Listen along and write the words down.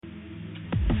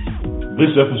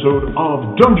This episode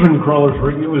of Dungeon Crawlers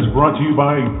Radio is brought to you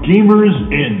by Gamers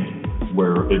Inn,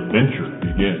 where adventure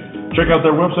begins. Check out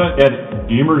their website at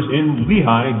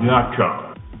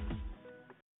gamersinlehigh.com.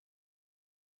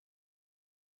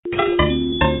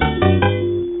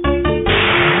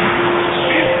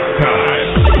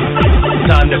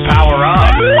 Time to power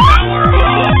up.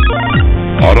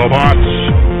 Autobots,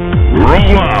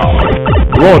 roll out.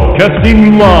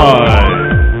 Broadcasting live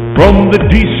from the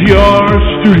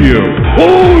DCR studio.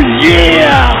 Oh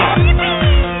yeah!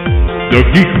 The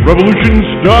Geek Revolution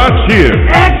starts here.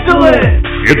 Excellent!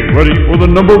 Get ready for the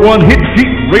 #1 hit geek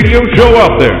radio show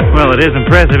out there. Well, it is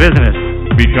impressive, isn't it?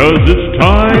 Because it's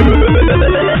time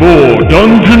for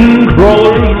Dungeon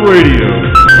Crawlers Radio.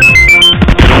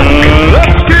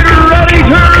 Let's get ready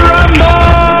to rumble!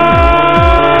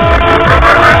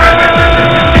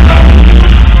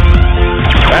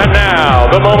 And now,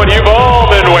 the moment you've all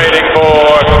been waiting for.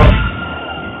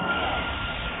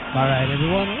 All right,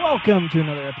 everyone, welcome to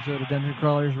another episode of Dungeon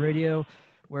Crawlers Radio,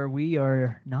 where we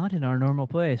are not in our normal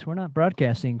place. We're not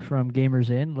broadcasting from Gamers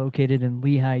Inn, located in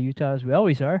Lehigh, Utah, as we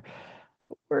always are.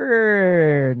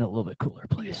 We're in a little bit cooler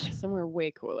place. Yeah, somewhere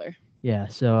way cooler. Yeah,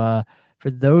 so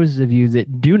for those of you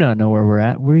that do not know where we're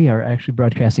at, we are actually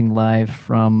broadcasting live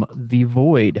from the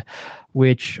Void,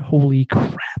 which, holy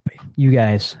crap, you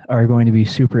guys are going to be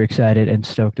super excited and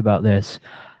stoked about this.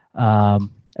 I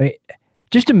mean,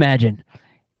 just imagine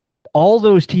all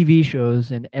those TV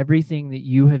shows and everything that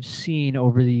you have seen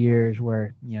over the years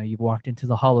where, you know, you've walked into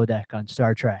the holodeck on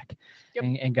Star Trek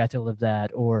and got to live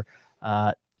that, or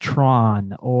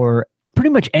Tron, or pretty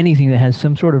much anything that has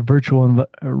some sort of virtual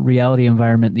reality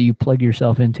environment that you plug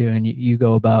yourself into and you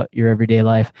go about your everyday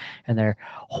life, and they're,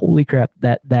 holy crap,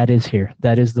 that is here.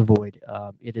 That is the Void.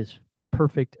 It is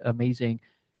perfect, amazing.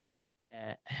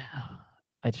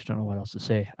 I just don't know what else to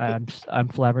say. I'm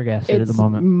flabbergasted at the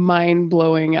moment. Mind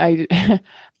blowing. I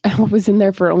was in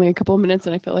there for only a couple of minutes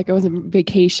and I felt like I was on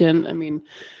vacation. I mean,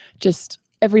 just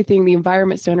everything, the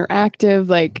environment's so interactive.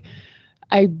 Like,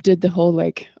 I did the whole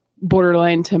like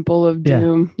borderline Temple of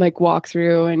Doom like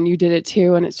walkthrough, and you did it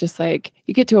too. And it's just like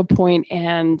you get to a point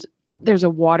and there's a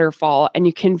waterfall and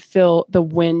you can feel the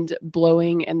wind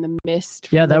blowing and the mist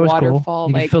from that the was waterfall.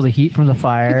 Cool. You can feel the heat from the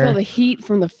fire. You can feel the heat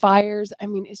from the fires. I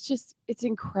mean, it's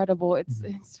incredible.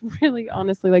 It's really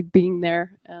honestly like being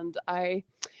there. And I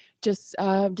just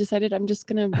decided I'm just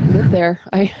gonna live there.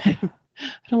 I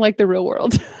don't like the real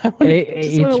world. I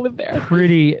just want to live there.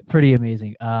 Pretty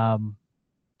amazing. To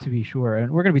be sure.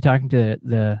 And we're gonna be talking to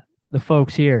the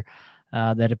folks here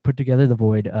that have put together the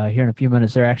Void here in a few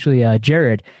minutes. They're actually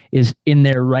Jared is in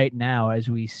there right now as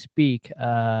we speak,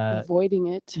 avoiding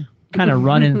it, kind of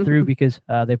running through because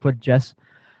they put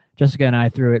Jessica and I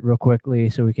through it real quickly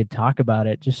so we could talk about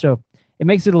it, just so it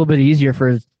makes it a little bit easier for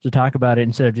us to talk about it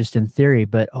instead of just in theory.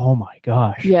 But oh my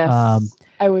gosh, yes,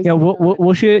 I was. Yeah,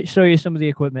 we'll show you some of the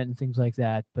equipment and things like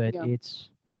that, but it's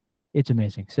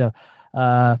amazing. So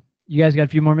you guys got a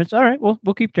few more minutes? All right, we'll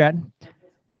keep chatting.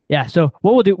 Yeah, so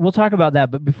what we'll do, we'll talk about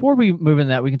that. But before we move into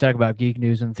that, we can talk about geek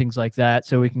news and things like that,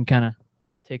 so we can kind of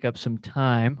take up some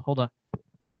time. Hold on.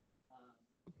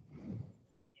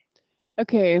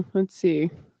 Okay, let's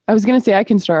see. I was gonna say I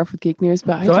can start off with geek news,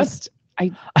 but I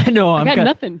know I got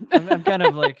nothing. I'm kind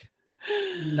of like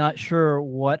not sure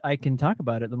what I can talk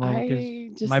about at the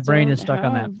moment because my brain is stuck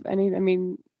on that. I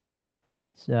mean,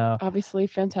 so obviously,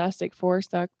 Fantastic Four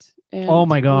sucked. And oh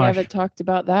my gosh, we haven't talked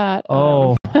about that.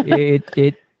 Oh,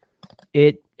 it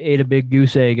ate a big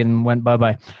goose egg and went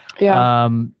bye-bye. Yeah.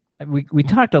 We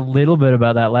talked a little bit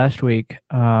about that last week,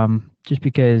 just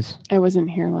because I wasn't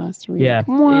here last week. Yeah,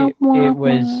 it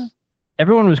was.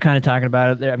 Everyone was kind of talking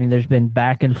about it. I mean, there's been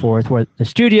back and forth where the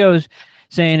studio's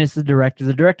saying it's the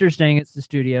director's saying it's the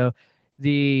studio,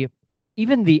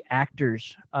 even the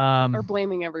actors are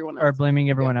blaming everyone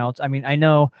else. I mean, I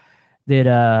know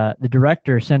that the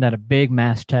director sent out a big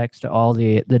mass text to all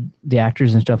the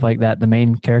actors and stuff like that, the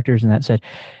main characters, and that said,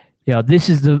 you know, this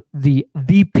is the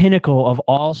pinnacle of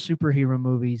all superhero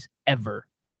movies ever,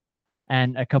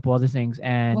 and a couple other things.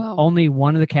 And only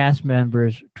one of the cast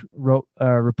members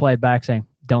replied back saying,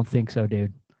 "Don't think so,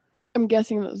 dude." I'm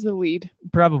guessing that was the lead.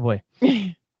 Probably.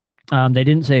 They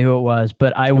didn't say who it was,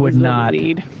 but I would not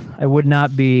doubt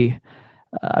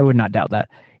that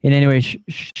in any way,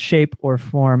 shape, or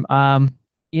form.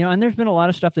 You know, and there's been a lot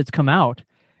of stuff that's come out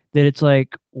that it's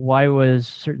like, why was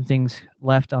certain things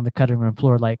left on the cutting room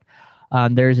floor? Like,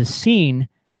 there's a scene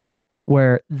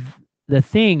where the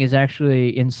Thing is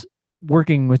actually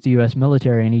working with the U.S.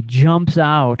 military, and he jumps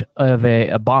out of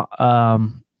a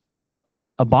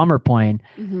bomber plane,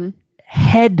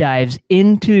 head dives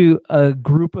into a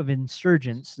group of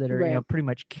insurgents that are Right. pretty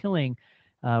much killing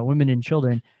women and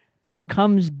children,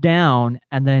 comes down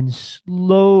and then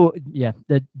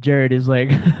that Jared is like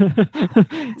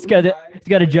it's got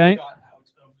a giant.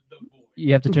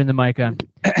 You have to turn the mic on.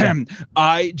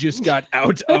 I just got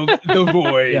out of the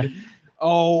void. Yeah.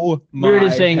 Oh my! We were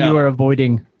just saying hell. you were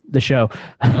avoiding the show.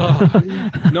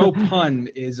 No pun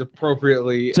is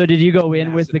appropriately. So did you go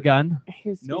in with the gun?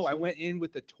 No, I went in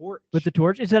with the torch. With the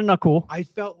torch? Is that not cool? I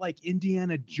felt like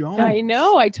Indiana Jones. I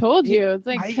know. I told you. It's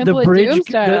like The Temple The of bridge, Doom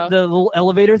style. the little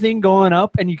elevator thing going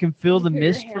up, and you can feel the You put your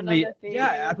mist hand from on the. thing.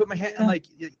 Yeah, I put my hand and like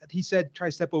he said, try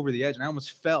to step over the edge, and I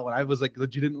almost fell, and I was like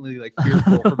legitimately like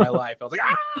fearful for my life. I was like,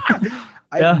 ah!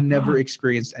 Yeah. I've never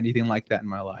experienced anything like that in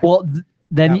my life. Well,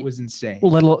 then that was insane.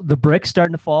 the bricks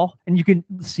starting to fall, and you can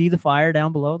see the fire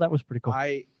down below. That was pretty cool.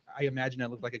 I imagine I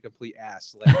looked like a complete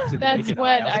ass. Like, to the That's naked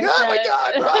what eye. I was like, oh my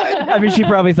said. god, run! I mean, she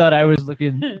probably thought I was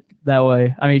looking that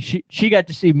way. I mean, she got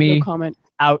to see me No comment.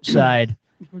 outside.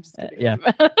 I'm just kidding. Yeah.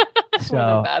 Wasn't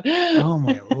So bad. Oh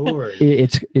my lord.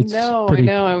 it's No, pretty. I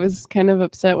know. I was kind of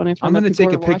upset when I found I'm out gonna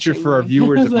people take a were picture watching for our me.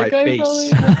 viewers I of was my like, I face.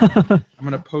 probably- I'm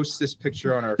gonna post this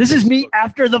picture on our. This is me Facebook.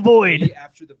 after the void. Me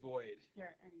after the void.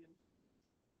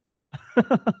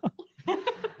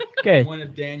 Okay. One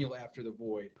of Daniel after the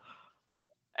void.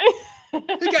 He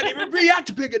can't even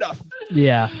react big enough.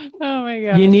 Yeah. Oh my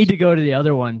god. You need to go to the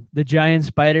other one. The giant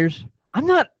spiders. I'm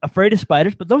not afraid of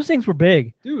spiders, but those things were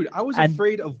big. Dude, I was And-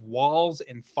 afraid of walls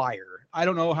and fire. I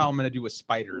don't know how I'm gonna do with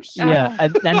spiders. Yeah,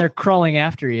 and they're crawling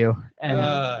after you. And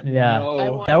yeah,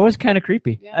 no. that was kind of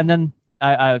creepy. Yeah. And then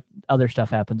I other stuff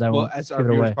happens. I Well, won't as give our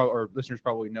it viewers away. or listeners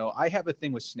probably know, I have a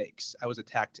thing with snakes. I was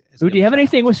attacked. As a Ooh, do you have young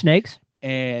anything child. with snakes?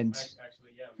 And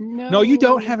No. no, you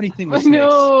don't have anything with snakes.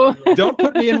 No. Don't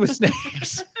put me in with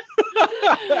snakes.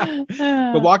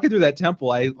 But walking through that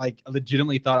temple, I like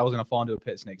legitimately thought I was gonna fall into a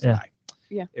pit of snakes. Yeah. And die.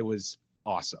 Yeah. It was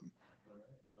awesome.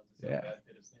 Yeah.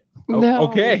 No.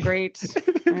 okay. Great.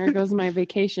 There goes my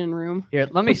vacation room. Here,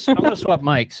 I'm gonna swap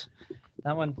mics.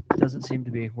 That one doesn't seem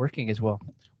to be working as well.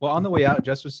 Well, on the way out,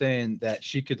 Jess was saying that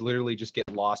she could literally just get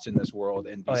lost in this world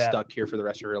and be Oh, yeah. stuck here for the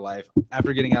rest of her life.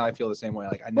 After getting out, I feel the same way.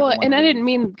 Like I never Well, wanna and I leave. didn't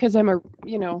mean because I'm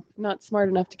not smart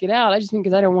enough to get out. I just mean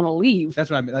because I don't want to leave. That's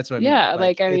what I mean. That's what I mean. Yeah,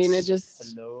 like I mean, it it's-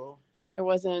 just Hello. it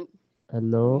wasn't.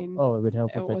 Hello. I mean, Oh, it would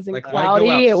help It if it. wasn't Like, why go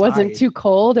cloudy. It wasn't outside? too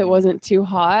cold. It wasn't too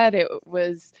hot. It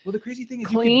was Well, the crazy thing is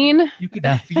clean. you could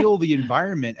Yeah. feel the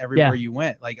environment everywhere Yeah. you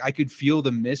went. Like I could feel the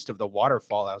mist of the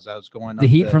waterfall as I was going. The up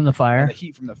heat from the and fire. the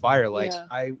heat from the fire. Like Yeah.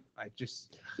 I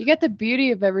just You get the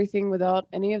beauty of everything without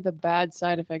any of the bad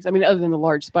side effects. I mean, other than the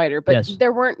large spider, but Yes.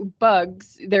 there weren't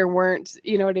bugs. There weren't,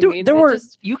 you know what I There, mean? there It were.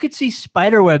 just- You could see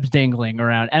spider webs dangling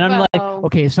around, and I'm like, Well-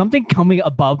 okay, is something coming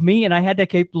above me, and I had to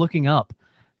keep looking up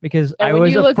because And I when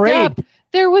was you looked afraid. up,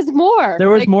 there was more. There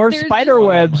was Like, more there's spider just-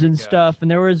 webs my and gosh. stuff,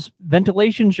 and there was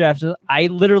ventilation shafts. I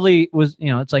literally was,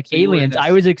 it's like So you were in aliens. this-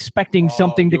 I was expecting oh,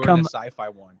 something you to were in come. the sci-fi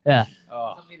one. Yeah.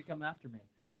 Oh, Something to come after me.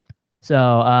 So,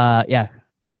 yeah,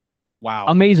 wow.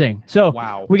 amazing. So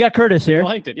Wow. we got Curtis I here.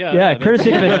 liked it. Yeah. Yeah, that- Curtis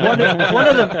Hickman, one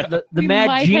of the We mad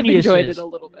might have enjoyed it geniuses. a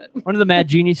little bit. One of the mad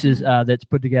geniuses that's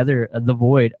put together the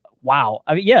Void. Wow.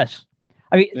 I mean, yes.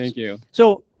 I mean, Thank you.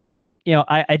 so,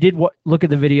 I did look at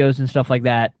the videos and stuff like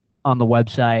that on the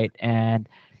website, and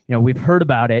we've heard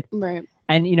about it, Right.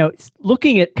 and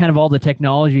looking at kind of all the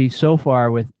technology so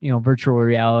far with virtual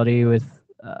reality, with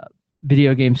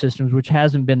video game systems, which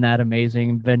hasn't been that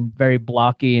amazing, been very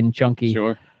blocky and chunky.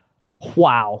 Sure.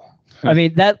 Wow. I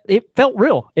mean, it felt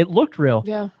real. It looked real.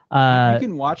 Yeah. You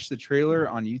can watch the trailer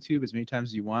on YouTube as many times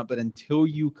as you want, but until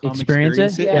you come Experience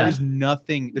experience it? it, Yeah. there's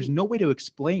nothing. There's no way to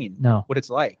explain No. what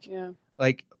it's like. Yeah.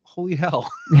 Like holy hell.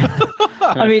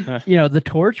 I mean, the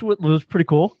torch was pretty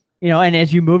cool. And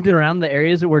as you moved it around, the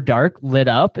areas that were dark lit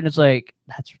up, and it's like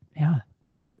yeah.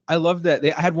 I love that.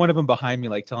 I had one of them behind me,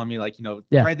 like telling me, like,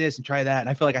 Yeah. try this and try that. And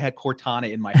I feel like I had Cortana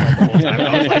in my head the whole time.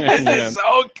 I was like, this Yeah. is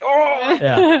so cool.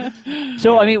 Yeah.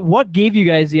 So, I mean, what gave you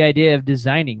guys the idea of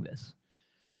designing this?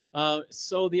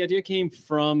 So the idea came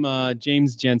from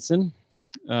James Jensen.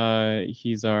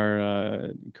 He's our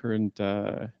current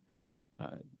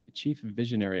chief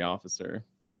visionary officer.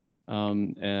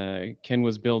 Ken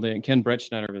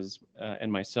Bretschneider was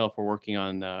and myself were working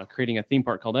on creating a theme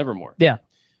park called Evermore. Yeah.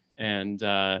 And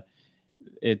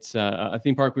it's a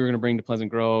theme park we were going to bring to Pleasant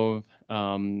Grove.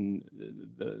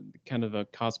 The kind of a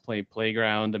cosplay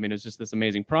playground. I mean, it's just this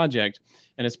amazing project.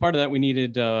 And as part of that, we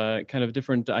needed kind of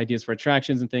different ideas for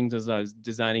attractions and things as I was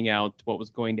designing out what was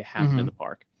going to happen in the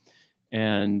park.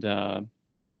 And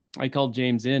I called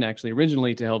James in actually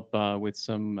originally to help with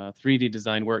some 3D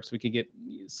design work so we could get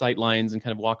sight lines and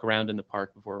kind of walk around in the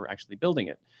park before we're actually building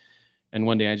it. And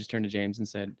one day I just turned to James and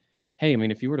said, hey, I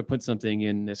mean, if you were to put something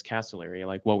in this castle area,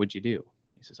 like what would you do?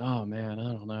 He says, oh man, I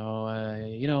don't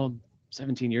know.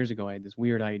 17 years ago, I had this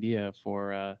weird idea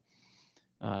for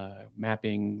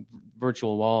mapping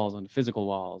virtual walls onto physical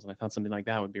walls. And I thought something like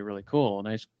that would be really cool. And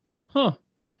I just, well,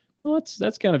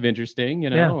 that's kind of interesting,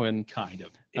 and Kind of.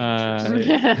 I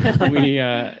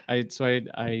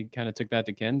kind of took that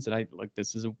to Ken and said,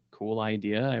 this is a cool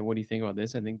idea. What do you think about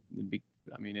this? I think it'd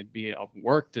be a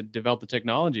work to develop the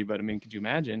technology, but I mean, could you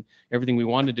imagine everything we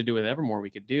wanted to do with Evermore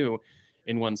we could do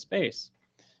in one space?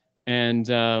 And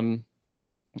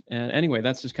anyway,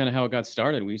 that's just kind of how it got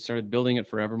started. We started building it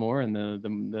for Evermore, and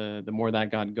the more that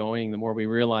got going, the more we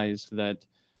realized that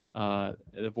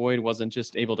the Void wasn't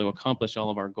just able to accomplish all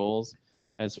of our goals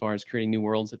as far as creating new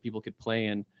worlds that people could play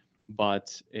in,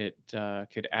 but it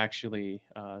could actually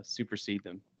supersede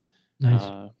them.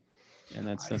 Nice. And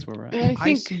that's where we're at. I I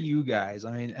think see you guys.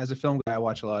 I mean, as a film guy, I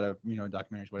watch a lot of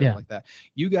documentaries, whatever like that.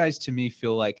 You guys, to me,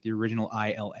 feel like the original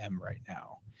ILM right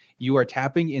now. You are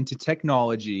tapping into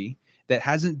technology that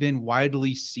hasn't been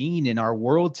widely seen in our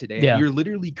world today. Yeah. You're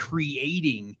literally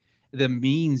creating the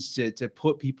means to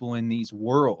put people in these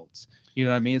worlds. You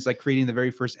know what I mean? It's like creating the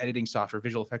very first editing software,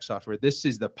 visual effects software. This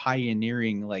is the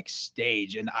pioneering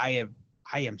stage, and I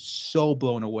am so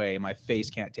blown away. My face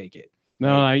can't take it.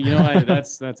 No,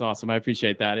 that's awesome. I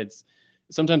appreciate that. It's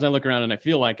sometimes I look around and I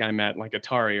feel like I'm at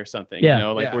Atari or something.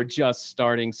 Yeah. We're just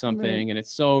starting something, Right. and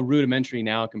it's so rudimentary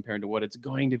now compared to what it's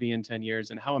going to be in 10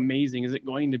 years, and how amazing is it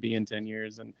going to be in 10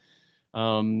 years? And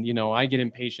I get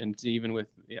impatient even with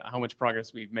how much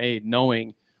progress we've made,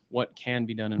 knowing what can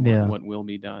be done and what will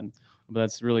be done. But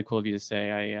that's really cool of you to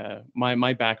say.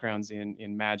 My background's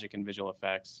in magic and visual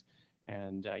effects.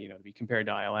 And to be compared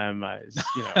to ILM,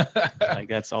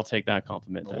 I'll take that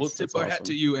compliment. We'll tip That's our hat awesome.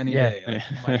 to you any Yeah. day. Like,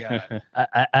 oh my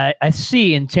God. I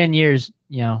see in 10 years,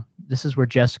 this is where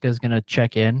Jessica's going to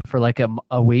check in for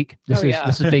a week. This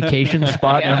is vacation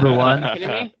spot Yeah. number one. Are you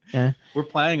kidding me? We're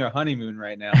planning our honeymoon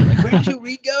right now. Like, where should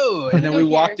we go? And then we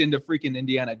walked into freaking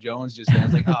Indiana Jones just then. I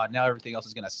was like, oh, now everything else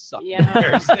is gonna suck.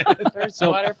 Yeah. There's the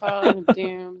waterfall and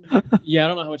doom. Yeah, I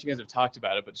don't know how much you guys have talked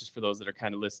about it, but just for those that are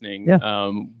kind of listening,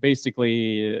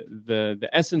 basically the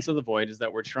essence of the Void is that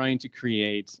we're trying to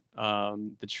create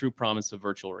the true promise of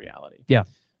virtual reality. Yeah.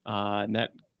 And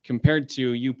that compared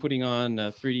to you putting on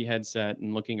a 3D headset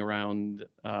and looking around,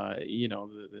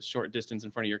 the short distance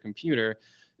in front of your computer,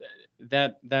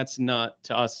 that's not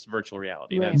to us virtual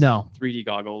reality. Right. That's No. 3D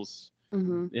goggles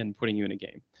Hmm. and putting you in a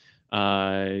game.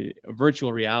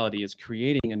 Virtual reality is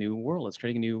creating a new world. It's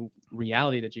creating a new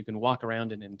reality that you can walk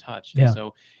around in and touch. Yeah. And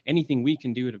so anything we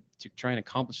can do to try and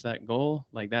accomplish that goal,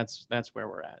 that's where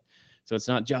we're at. So it's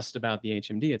not just about the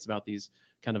HMD. It's about these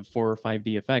kind of 4 or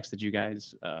 5D effects that you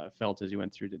guys felt as you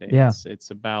went through today. Yeah. It's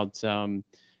about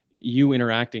you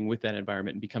interacting with that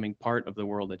environment and becoming part of the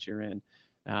world that you're in.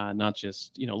 Not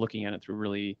just looking at it through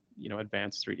really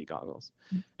advanced 3D goggles,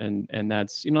 and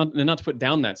that's and not to put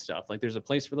down that stuff. Like there's a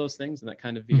place for those things and that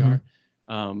kind of VR,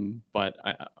 but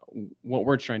what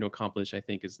we're trying to accomplish, I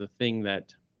think, is the thing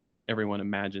that everyone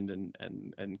imagined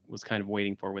and was kind of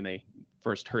waiting for when they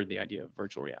first heard the idea of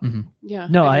virtual reality. Mhm. Yeah.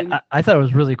 No, mean, I thought it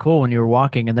was really cool when you were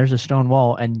walking and there's a stone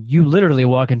wall and you literally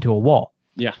walk into a wall.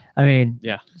 Yeah. I mean,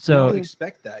 Yeah. I so don't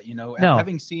expect that, No.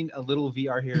 having seen a little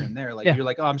VR here and there, Yeah. you're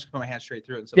like, oh, I'm just gonna put my hand straight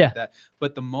through it and stuff Yeah. like that.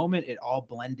 But the moment it all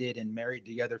blended and married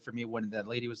together for me, when that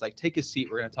lady was like, take a seat,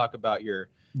 we're gonna talk about your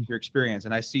experience.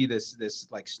 And I see this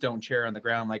stone chair on the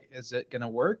ground, like, is it gonna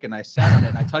work? And I sat on it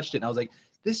and I touched it and I was like,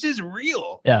 this is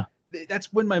real. Yeah.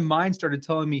 That's when my mind started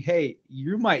telling me, hey,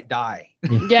 you might die.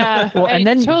 yeah. Well, and it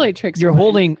then totally tricks you're your mind.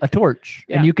 holding a torch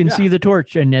Yeah. and you can Yeah. see the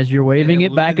torch, and as you're waving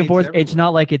it it back and forth, illuminates it's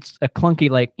not like it's a clunky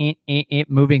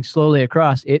moving slowly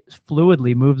across. It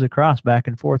fluidly moves across back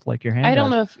and forth like your hand I don't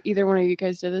does. know if either one of you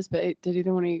guys did this, but did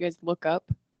either one of you guys look up?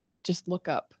 Just look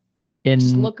up. In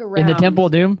Just look around. in the Temple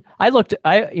of Doom,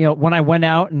 when I went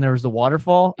out and there was the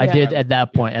waterfall, I Yeah. did at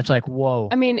that point. It's like, whoa.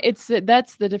 I mean,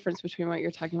 that's the difference between what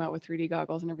you're talking about with 3D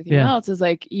goggles and everything Yeah. else is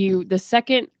like the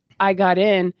second I got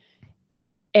in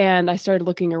and I started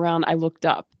looking around, I looked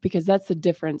up, because that's the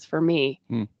difference for me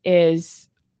is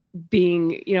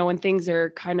being, when things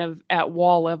are kind of at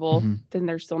wall level, Mhm. then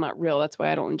they're still not real. That's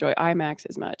why I don't enjoy IMAX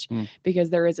as much, Mm. because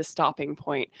there is a stopping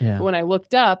point. Yeah. But when I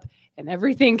looked up and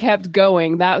everything kept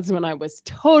going, that was when I was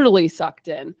totally sucked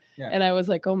in. Yeah. And I was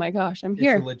like, oh my gosh, I'm It's a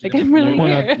here. Like, legitimate I'm really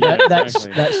feeling. Well, here. Yeah, that's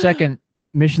exactly. that second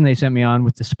mission they sent me on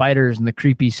with the spiders and the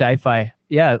creepy sci-fi.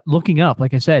 Yeah, looking up,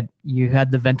 like I said, you had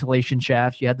the ventilation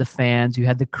shafts, you had the fans, you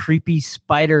had the creepy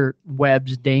spider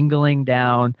webs dangling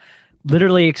down,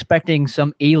 literally expecting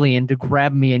some alien to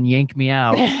grab me and yank me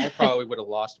out. I probably would have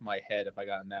lost my head if I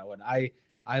got in that one.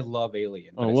 I love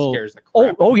Alien, but Oh, it well- scares the Oh,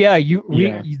 crap. oh yeah,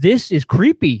 Yeah. this is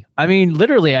creepy. I mean,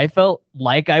 literally, I felt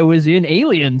like I was in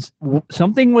Aliens.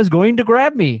 Something was going to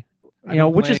grab me, I've you know,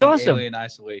 been which is playing awesome. Alien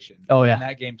Isolation. Oh, yeah. And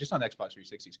that game just on Xbox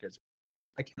 360 scares.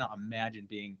 I cannot imagine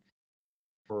being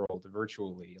world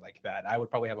virtually like that. I would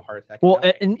probably have a heart attack. Well,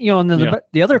 die. and you know, and Yeah.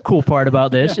 the other cool part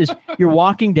about this is you're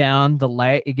walking down, the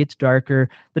light, it gets darker,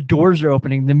 the doors are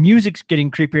opening, the music's getting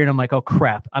creepier, and I'm like, oh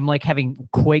crap, I'm like having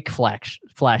Quake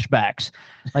flashbacks,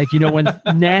 like, you know, when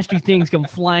nasty things come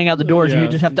flying out the doors, and you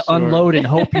Yeah, just have to sure. unload and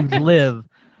hope you live,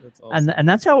 That's awesome. and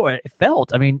that's how it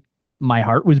felt. I mean, my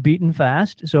heart was beating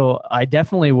fast, so I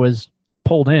definitely was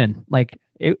pulled in. Like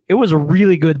it was a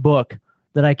really good book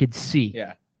that I could see.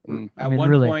 Yeah. Mm. At I mean, one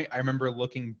really. point, I remember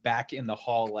looking back in the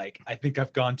hall like, I think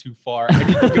I've gone too far. I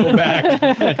need to go back.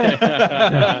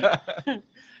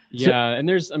 Yeah, and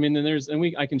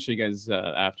I can show you guys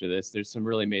after this. There's some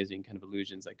really amazing kind of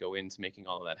illusions that go into making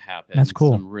all of that happen. That's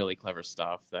cool. Some really clever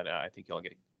stuff that I think you'll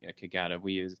get a kick out of.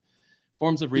 We use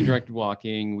forms of redirected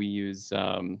walking. We use,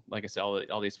 like I said,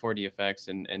 all these 4D effects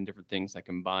and different things that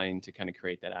combine to kind of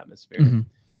create that atmosphere. Mhm.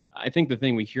 I think the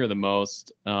thing we hear the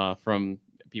most from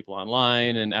people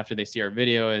online and after they see our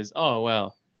video is, oh,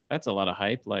 well, that's a lot of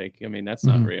hype. Like, I mean, that's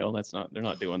Mhm. not real. They're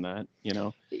not doing that, you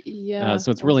know? Yeah. So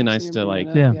it's I really was nice just to gonna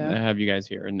like bring that Yeah. up, have you guys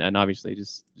here and obviously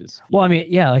just Well, I mean,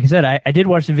 yeah, like I said, I did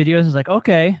watch the videos. It's like,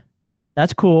 okay,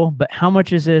 that's cool, but how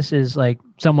much is this? Is like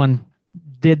someone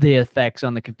did the effects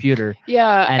on the computer?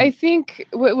 Yeah, And- I think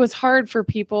what was hard for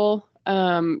people,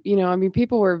 you know, I mean,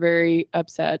 people were very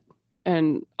upset,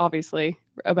 and obviously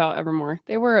about Evermore,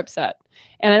 they were upset,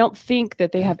 and I don't think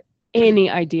that they have any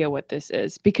idea what this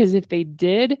is, because if they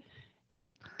did,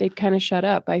 they'd kind of shut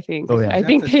up. I think. Oh, yeah. I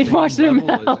think they'd watch their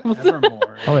mouths.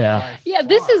 Oh, yeah. Yeah,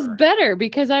 this is better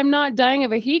because I'm not dying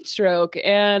of a heat stroke,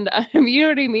 and you know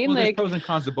what I mean. Well, there's Like, pros and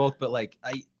cons to both, but like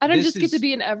I don't this just get to is-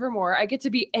 be in Evermore. I get to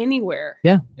be anywhere.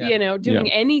 Yeah. Yeah. You know,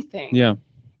 doing anything. yeah.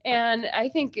 And I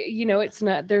think, you know, it's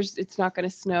not going to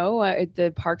snow.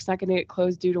 The park's not going to get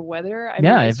closed due to weather. I mean,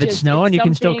 Yeah, if it's just- snowing, you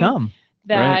can still something come.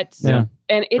 That, Yeah.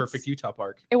 and it's, perfect Utah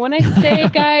park. and when I say,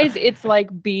 guys, it's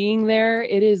like being there.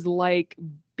 It is like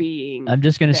being. I'm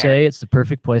just gonna there. say it's the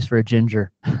perfect place for a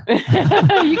ginger.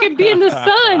 You can be in the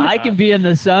sun. I can be in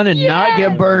the sun and not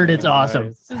get Yes! burned. It's awesome.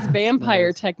 Nice. This is vampire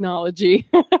Nice. technology.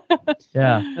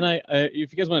 Yeah. And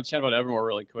if you guys want to chat about Evermore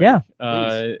really quick, Yeah,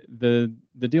 the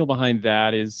deal behind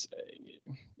that is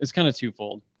kind of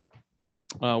twofold.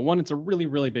 One, it's a really,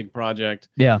 really big project,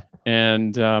 Yeah.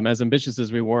 and as ambitious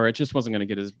as we were, it just wasn't going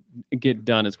to get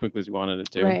done as quickly as we wanted it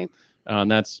to. Right.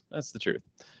 That's the truth.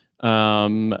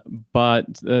 But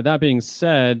that being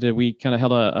said, we kind of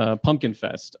held a pumpkin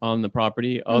fest on the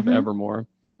property of Mhm. Evermore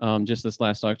just this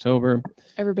last October.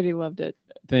 Everybody loved it.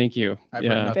 Thank you. I've heard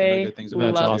Yeah, nothing but They good things that's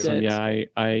about loved awesome. it. Yeah,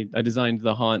 I designed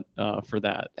the haunt for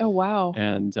that. Oh, wow.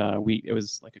 And it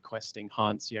was like a questing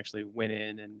haunt. So you actually went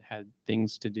in and had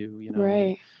things to do, you know.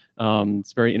 Right.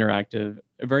 It's very interactive,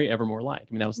 very Evermore-like. I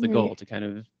mean, that was the goal, Right. to kind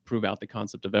of prove out the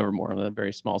concept of Evermore on a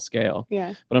very small scale.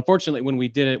 Yeah. But unfortunately, when we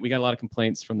did it, we got a lot of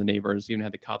complaints from the neighbors. We even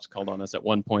had the cops called on us at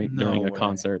one point No during a way.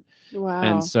 concert. Wow.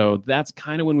 And so that's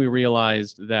kind of when we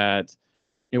realized that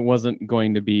it wasn't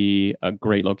going to be a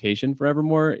great location for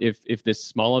Evermore. If this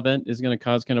small event is going to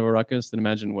cause kind of a ruckus, then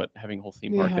imagine what having a whole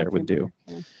theme park there would do.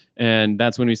 And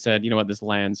that's when we said, you know what, this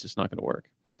land's just not going to work.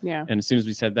 Yeah. And as soon as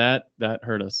we said that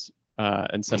hurt us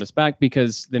and sent us back,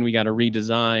 because then we got to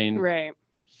redesign Right.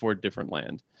 for different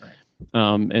land. Right.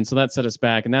 And so that set us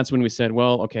back. And that's when we said,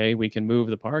 well, okay, we can move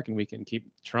the park and we can keep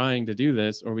trying to do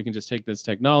this, or we can just take this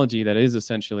technology that is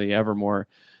essentially Evermore,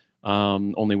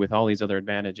 only with all these other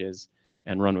advantages,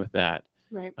 and run with that.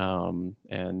 Right.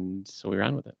 And so we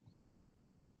ran with it.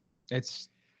 It's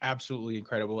absolutely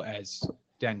incredible as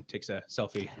Dan takes a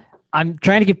selfie. I'm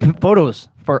trying to get photos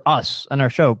for us on our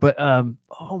show, but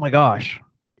oh my gosh,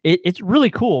 it's really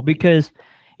cool because,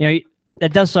 you know,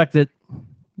 it does suck that,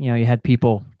 you know, you had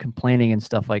people complaining and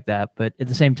stuff like that, but at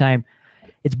the same time,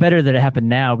 it's better that it happened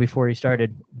now before he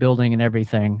started building and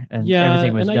everything, and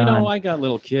everything was and done. you know, I got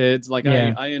little kids. Like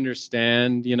Yeah. I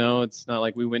understand. You know, it's not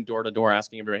like we went door to door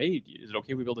asking everybody, hey, is it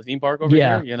okay we build a theme park over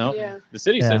Yeah. here? You know, Yeah. the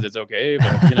city Yeah. says it's okay,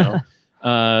 but you know.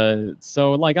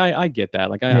 So like I get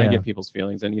that. Like I Yeah. get people's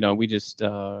feelings, and you know, we just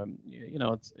you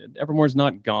know, Evermore's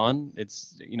not gone.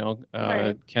 It's, you know,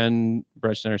 Right. Ken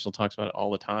Brechtener still talks about it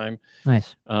all the time.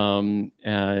 Nice.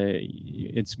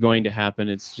 It's going to happen.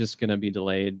 It's just going to be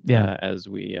delayed Yeah. as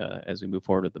we move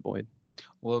forward with the Void.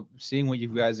 Well, seeing what you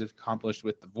guys have accomplished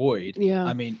with the Void, Yeah.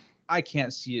 I mean, I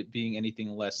can't see it being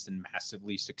anything less than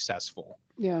massively successful.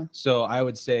 Yeah. So I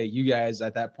would say you guys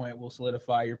at that point will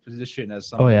solidify your position as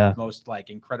some Oh, of yeah. the most like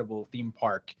incredible theme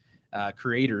park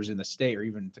creators in the state or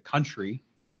even the country.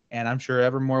 And I'm sure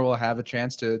Evermore will have a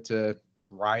chance to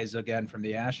rise again from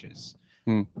the ashes.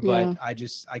 Hmm. But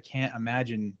Yeah. I can't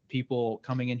imagine people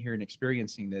coming in here and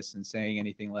experiencing this and saying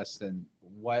anything less than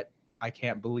what I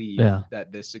can't believe Yeah.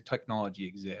 that this technology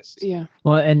exists. Yeah.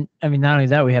 Well, and I mean, not only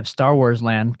that, we have Star Wars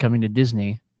Land coming to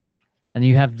Disney, and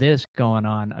you have this going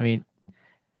on. I mean,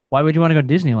 why would you want to go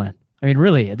to Disneyland? I mean,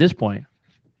 really, at this point,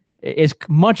 as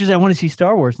much as I want to see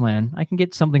Star Wars Land, I can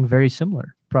get something very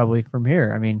similar probably from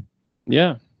here. I mean,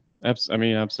 Yeah, I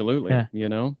mean, absolutely. Yeah. You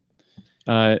know,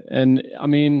 and I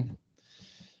mean,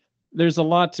 there's a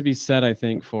lot to be said. I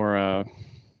think for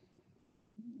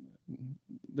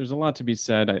there's a lot to be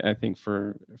said. I think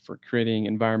for creating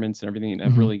environments and everything and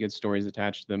have Mhm. really good stories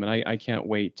attached to them. And I can't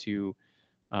wait to,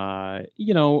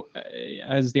 you know,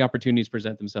 as the opportunities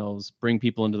present themselves, bring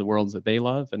people into the worlds that they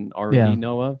love and already Yeah.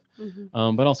 know of.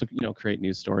 Mhm. But also, you know, create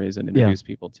new stories and introduce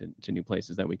people to new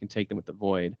places that we can take them with the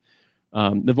Void.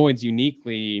 The Void's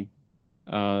uniquely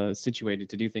situated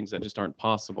to do things that just aren't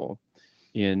possible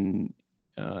in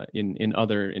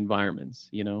other environments,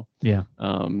 you know. Yeah.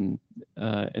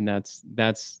 And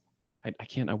that's I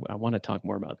can't I want to talk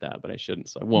more about that, but I shouldn't,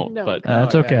 so I won't. No. But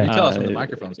That's yeah, okay. You tell us when the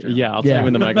microphone's turned. yeah, I'll Yeah. tell you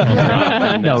when the microphone's off.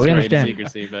 and No, it's we great understand.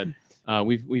 secrecy, but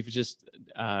we've just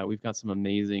we've got some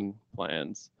amazing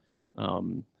plans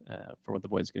for what the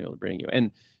Void's going to be able to bring you.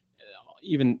 And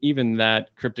even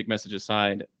that cryptic message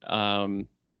aside,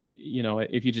 you know,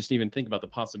 if you just even think about the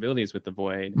possibilities with the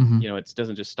Void, Mhm. you know, it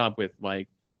doesn't just stop with like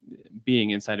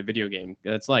being inside a video game.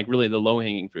 That's like really the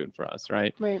low-hanging fruit for us,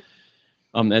 right? Right.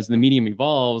 As the medium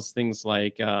evolves, things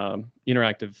like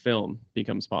interactive film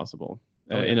becomes possible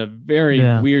in a very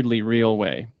Yeah. weirdly real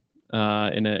way.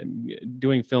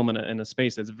 Doing film in a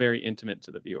space that's very intimate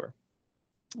to the viewer.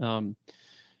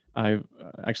 I've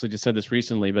actually just said this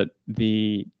recently, but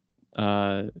the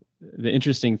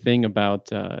interesting thing about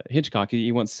Hitchcock,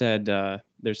 he once said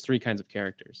there's three kinds of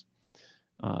characters.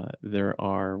 There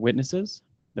are witnesses,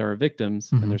 there are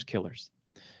victims, Mhm. and there's killers.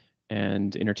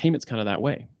 And entertainment's kind of that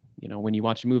way. You know, when you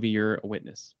watch a movie, you're a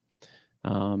witness.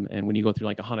 And when you go through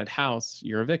like a haunted house,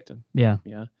 you're a victim. Yeah.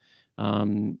 Yeah.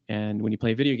 And when you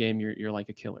play a video game, you're like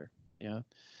a killer. Yeah.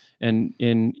 And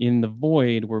in the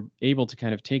Void, we're able to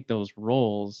kind of take those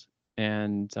roles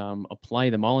and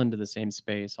apply them all into the same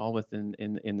space, all within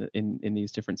in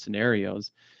these different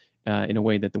scenarios, in a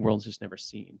way that the world's just never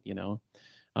seen. You know,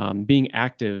 being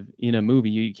active in a movie,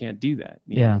 you can't do that.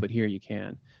 You Yeah. know, but here you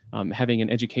can. Having an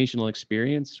educational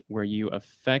experience where you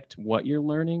affect what you're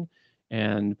learning,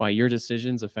 and by your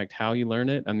decisions affect how you learn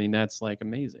it. I mean, that's like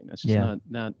amazing. That's just Yeah.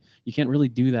 not you can't really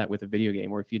do that with a video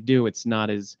game, or if you do, it's not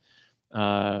as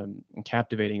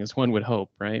captivating as one would hope,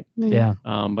 right? Yeah.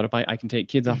 But if I can take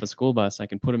kids off a school bus, I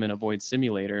can put them in a Void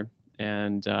simulator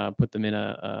and put them in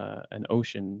an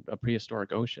ocean, a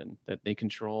prehistoric ocean that they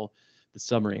control the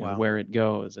submarine Wow. and where it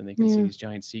goes, and they can see Yeah. these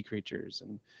giant sea creatures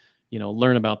and, you know,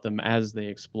 learn about them as they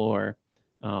explore,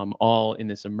 all in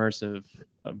this immersive,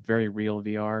 very real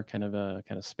VR kind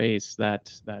of space.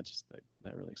 That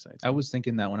really excites I me. was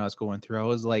thinking that when I was going through, I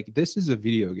was like, this is a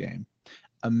video game.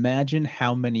 Imagine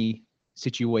how many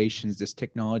situations this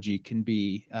technology can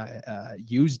be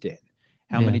used in,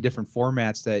 how Yeah. many different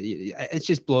formats that it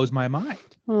just blows my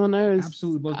mind. Well, and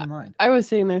Absolutely blows my mind. I was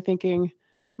sitting there thinking,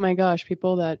 my gosh,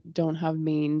 people that don't have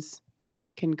means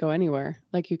can go anywhere.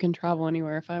 Like you can travel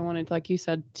anywhere. If I wanted, like you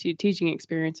said, teaching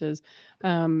experiences,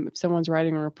 if someone's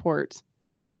writing a report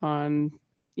on,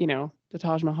 you know, the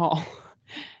Taj Mahal,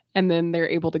 and then they're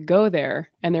able to go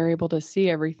there and they're able to see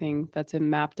everything that's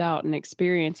mapped out and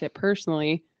experience it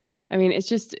personally. I mean,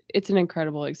 it's an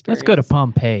incredible experience. Let's go to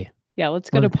Pompeii. Yeah, let's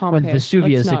go to when Pompeii.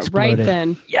 Vesuvius Let's not, right exploded.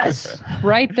 then. Yes.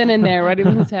 Right then and there,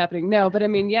 what's happening. No, but I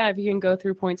mean, yeah, if you can go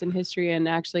through points in history and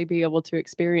actually be able to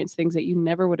experience things that you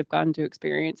never would have gotten to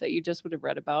experience, that you just would have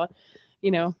read about,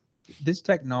 you know. This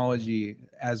technology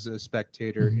as a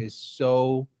spectator Mhm. is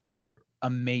so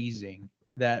amazing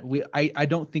that I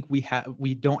don't think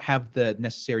we don't have the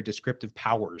necessary descriptive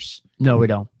powers No, we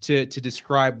don't. to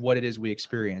describe what it is we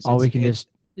experience. All we can just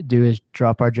do is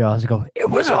drop our jaws and go, "It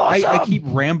was awesome." I keep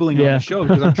rambling on Yeah. the show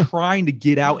because I'm trying to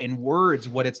get out in words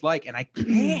what it's like, and I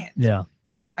can't. Yeah.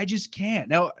 I just can't.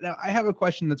 Now I have a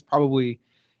question that's probably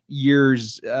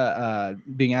years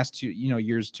being asked to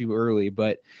years too early,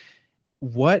 but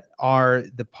what are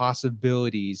the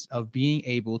possibilities of being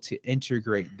able to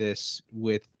integrate this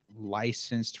with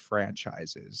licensed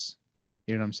franchises?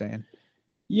 You know what I'm saying?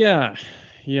 Yeah.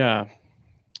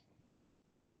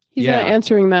 He's Yeah. not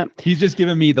answering that. He's just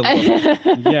giving me the look.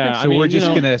 Yeah, So I mean, we're you just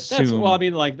know, gonna that's- assume. Well, I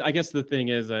mean, like, I guess the thing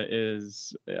is,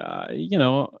 you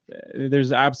know,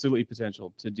 there's absolutely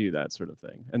potential to do that sort of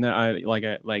thing, and that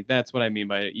like that's what I mean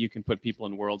by you can put people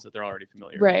in worlds that they're already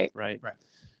familiar Right. with, right? Right.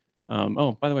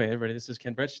 Oh, by the way, everybody, this is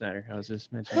Ken Bretschneider. I was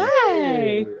just mentioning.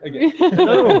 Hi.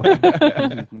 Hello.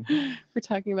 We're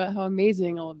talking about how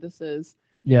amazing all of this is.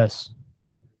 Yes.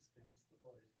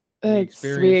 We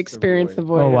We experienced the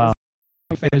void. Oh wow.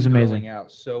 It was amazing. Out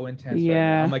so intense. Right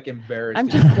Yeah. now. I'm like embarrassed. I'm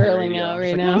to just be on the girling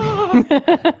radio. out I'm right just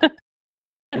like, now.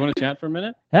 You want to chat for a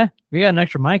minute? Yeah, we got an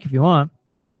extra mic if you want.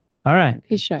 All right.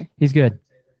 He's shy. He's good.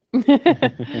 He's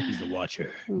the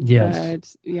watcher.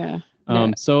 Yes. Yeah.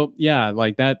 So yeah,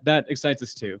 like that excites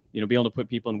us too. You know, be able to put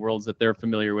people in worlds that they're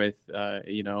familiar with.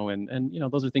 You know, and you know,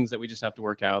 those are things that we just have to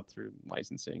work out through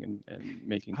licensing and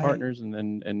making partners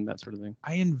and that sort of thing.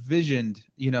 I envisioned,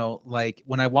 you know, like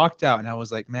when I walked out and I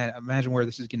was like, man, imagine where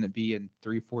this is going to be in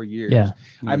 3-4 years. Yeah.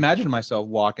 I imagined myself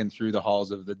walking through the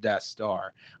halls of the Death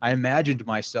Star. I imagined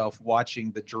myself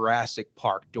watching the Jurassic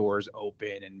Park doors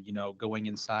open and, you know, going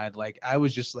inside. Like, I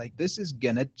was just like, this is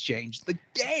going to change the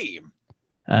game.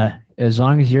 As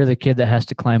long as you're the kid that has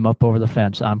to climb up over the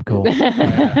fence, I'm cool.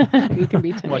 You can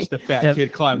be Watch Timmy. the fat Yep.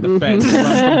 kid climb the fence and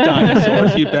run from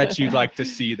dinosaurs. You bet you'd like to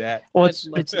see that. Well, it's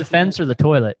the fence or the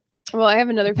toilet. Well, I have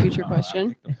another future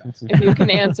question, if you can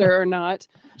answer or not.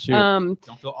 Shoot. Don't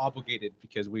feel obligated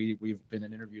because we've been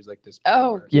in interviews like this.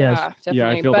 Oh, before. Yes. yeah, definitely. yeah,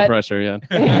 I feel the but pressure. Yeah.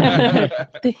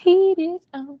 the heat is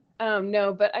on.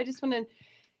 No, but I just want to.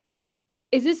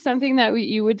 Is this something that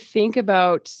you would think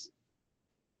about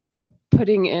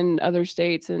putting in other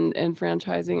states and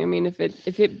franchising? I mean, if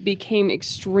it became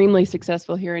extremely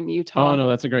successful here in Utah. Oh no,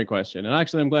 that's a great question, and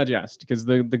actually, I'm glad you asked because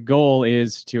the goal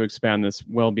is to expand this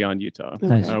well beyond Utah.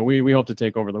 Nice. We hope to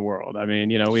take over the world. I mean,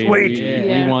 you know, we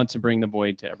Yeah. want to bring the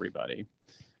void to everybody.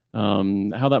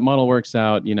 How that model works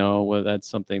out, you know, well, that's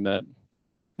something that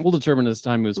we'll determine as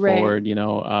time moves Right. forward. You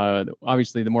know,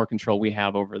 obviously, the more control we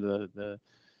have over the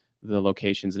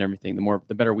locations and everything,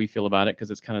 the better we feel about it because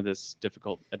it's kind of this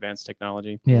difficult advanced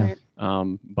technology. Yeah.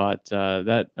 Right. But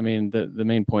I mean, the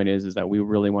main point is that we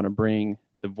really want to bring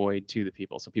the void to the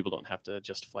people, so people don't have to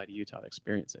just fly to Utah to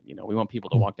experience it. You know, we want people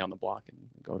to walk down the block and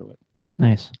go to it.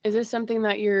 Nice. Is this something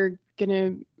that you're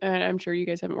gonna? I'm sure you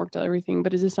guys haven't worked out everything,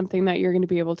 but is this something that you're gonna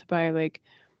be able to buy like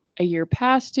a year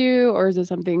pass to, or is it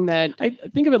something that? I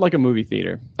think of it like a movie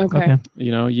theater. Okay.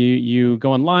 You know, you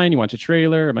go online, you watch a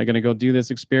trailer. Am I going to go do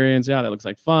this experience? Yeah, that looks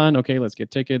like fun. Okay, let's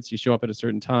get tickets. You show up at a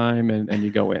certain time and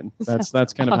you go in. That's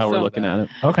kind of how we're Awesome. looking at it.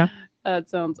 Okay. That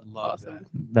sounds Love awesome.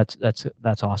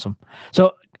 That's awesome.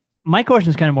 So my question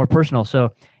is kind of more personal.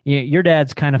 So your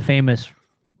dad's kind of famous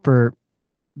for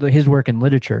his work in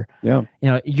literature. Yeah.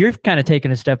 You know, you're kind of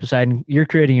taking a step aside and you're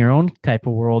creating your own type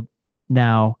of world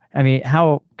now. I mean,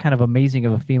 how kind of amazing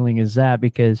of a feeling is that?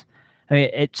 Because I mean,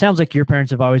 it sounds like your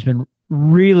parents have always been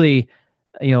really,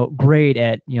 you know, great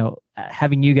at, you know,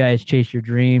 having you guys chase your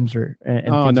dreams or and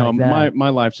Oh things no, like that. my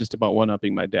life's just about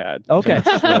one-upping my dad. Okay.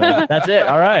 That's it.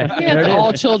 All right. Yeah, There it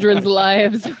all is. children's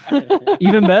lives.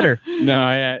 Even better.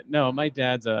 No, my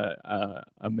dad's a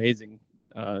amazing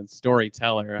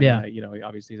storyteller. Yeah. And, you know,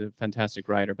 obviously he's a fantastic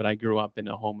writer, but I grew up in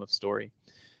a home of story,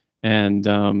 and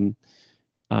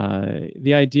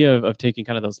the idea of taking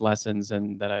kind of those lessons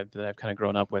and that I've kind of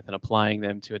grown up with and applying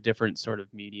them to a different sort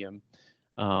of medium,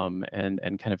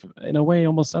 and kind of in a way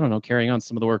almost, I don't know, carrying on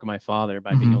some of the work of my father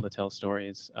by being Mhm. able to tell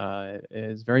stories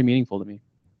is very meaningful to me.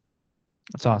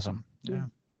 That's awesome. Yeah.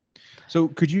 So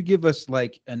could you give us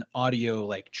like an audio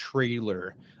like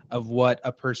trailer of what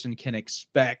a person can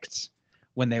expect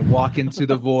when they walk into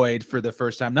the void for the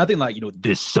first time? Nothing like, you know,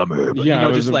 this summer, but Yeah, you know, I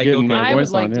was just like, getting okay. my I would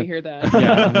voice like on to it. hear that.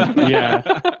 Yeah, yeah.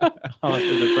 I'll have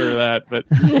to defer to that, but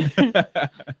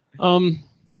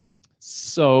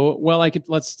so well,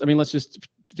 let's just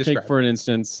Describe. take for an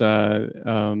instance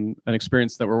an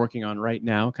experience that we're working on right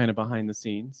now, kind of behind the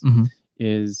scenes, Mhm.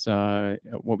 is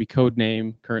what we code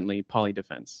name currently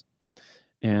Polydefense.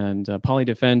 And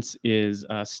Polydefense is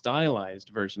a stylized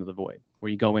version of the void,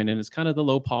 where you go in and it's kind of the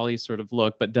low poly sort of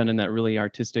look, but done in that really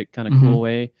artistic kind of cool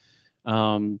way.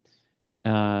 Almost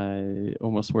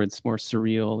where it's more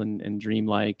surreal and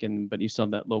dreamlike, but you still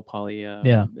have that low poly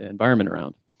environment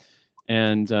around.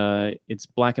 And it's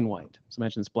black and white. So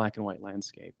imagine this black and white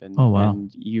landscape. And, Oh, wow.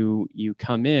 and you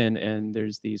come in and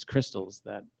there's these crystals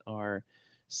that are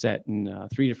set in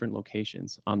 3 different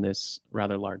locations on this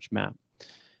rather large map.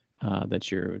 That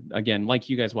you're, again, like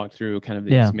you guys walked through, kind of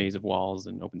these Yeah. maze of walls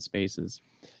and open spaces.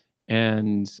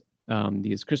 And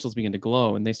these crystals begin to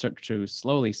glow, and they start to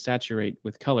slowly saturate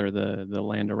with color the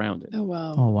land around it. Oh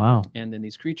wow. Oh wow. And then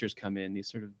these creatures come in, these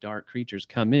sort of dark creatures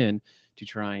come in to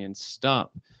try and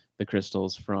stop the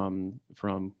crystals from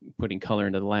putting color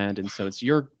into the land. And so it's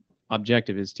your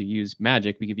objective is to use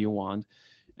magic. We give you a wand,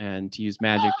 and to use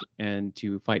magic and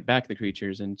to fight back the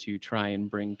creatures and to try and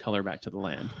bring color back to the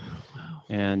land.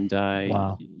 And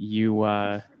Wow.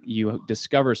 you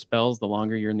discover spells. The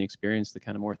longer you're in the experience, the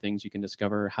kind of more things you can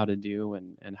discover how to do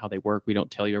and how they work. We don't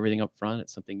tell you everything up front.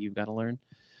 It's something you've got to learn.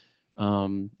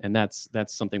 And that's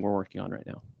something we're working on right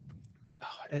now.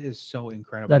 Oh, it is so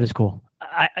incredible. That is cool.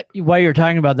 While you're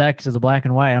talking about that, because of the black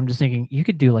and white, I'm just thinking you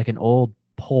could do like an old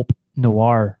pulp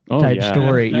noir type yeah.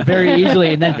 story very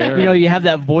easily, and then you have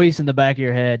that voice in the back of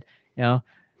your head,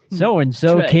 so and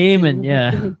so came and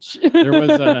There was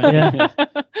Yeah.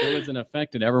 there was an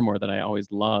effect in Evermore that I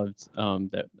always loved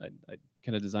that I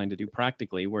kind of designed to do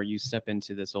practically, where you step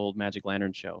into this old Magic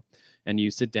Lantern show and you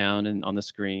sit down, and on the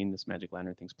screen this Magic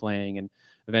Lantern thing's playing, and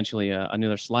eventually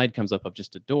another slide comes up of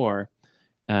just a door,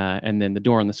 and then the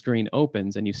door on the screen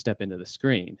opens and you step into the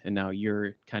screen, and now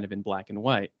you're kind of in black and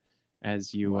white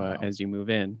as you move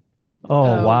in. oh Oh,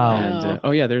 wow, wow.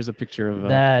 And yeah, there's a picture of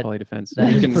That- Poly Defense.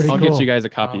 that is pretty I'll cool. get you guys a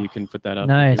copy. You can put that up.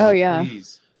 Nice. Oh yeah.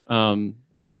 Please. Um,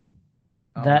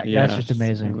 That's yeah, just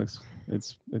amazing. It looks,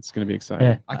 it's going to be exciting.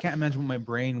 Yeah. I can't imagine what my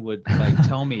brain would like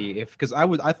tell me because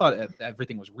I thought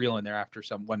everything was real in there after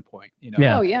one point.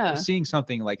 Yeah. Oh yeah. Seeing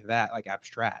something like that, like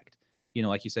abstract,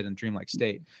 like you said, in dreamlike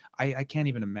state, I can't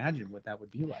even imagine what that would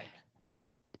be like.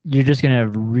 You're just gonna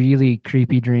have really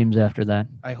creepy dreams after that.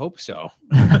 I hope so.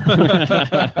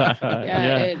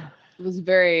 Yeah, it was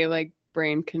very like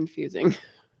brain confusing.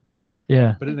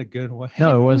 Yeah. But in a good way.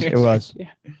 No, it was. It was.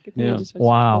 Good thing I Yeah. just watched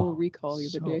Wow. Total Recall the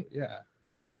other day. Yeah.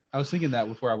 I was thinking that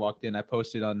before I walked in. I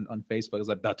posted on Facebook. I was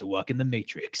like, about to walk in the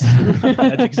Matrix.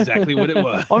 That's exactly what it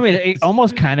was. I mean, it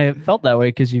almost kind of felt that way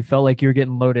because you felt like you were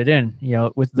getting loaded in,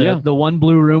 with Yeah. the one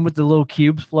blue room with the little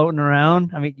cubes floating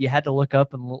around. I mean, you had to look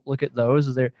up and look at those.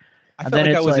 Is there? I And felt then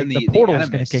like I it's was like in the the portal's gonna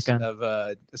Animus kick on.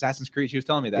 of Assassin's Creed. She was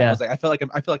telling me that. Yeah. I was like, I feel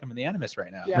like I'm in the Animus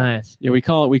right now. Yeah. Nice. Yeah, we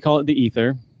call it the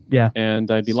ether. Yeah.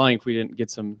 And I'd be lying if we didn't get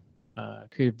some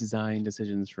creative design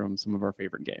decisions from some of our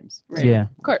favorite games. Right. Yeah.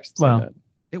 Of course. Well,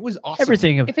 It was awesome.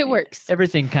 If it works.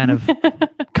 everything kind of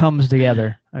comes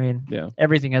together. I mean, Yeah.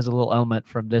 everything has a little element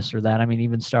from this or that. I mean,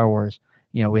 even Star Wars.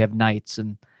 We have knights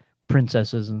and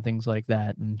princesses and things like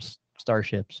that, and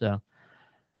starships. So.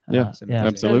 Yeah, It's amazing.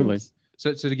 Absolutely.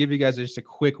 So to give you guys just a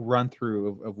quick run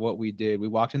through of what we did, we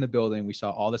walked in the building, we saw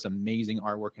all this amazing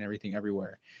artwork and everything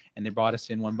everywhere, and they brought us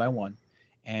in one by one,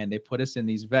 and they put us in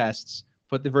these vests,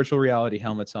 put the virtual reality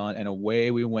helmets on, and away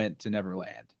we went to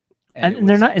Neverland. And it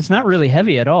they're was- not. It's not really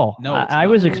heavy at all. No, it's I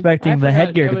was not. expecting I the forgot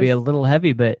headgear it to be a was- little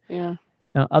heavy, but Yeah.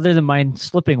 other than mine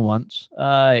slipping once,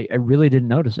 I really didn't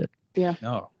notice it.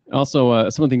 No. Also,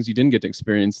 some of the things you didn't get to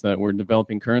experience that we're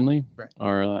developing currently Right.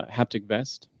 are haptic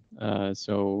vest.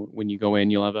 So when you go in,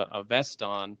 you'll have a vest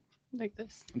on Like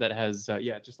this. that has,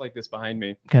 just like this behind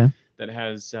me. Okay. That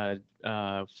has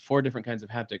 4 different kinds of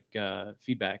haptic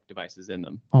feedback devices in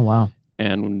them. Oh wow.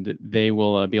 And they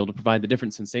will be able to provide the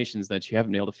different sensations that you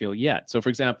haven't been able to feel yet. So, for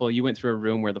example, you went through a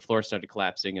room where the floor started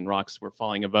collapsing and rocks were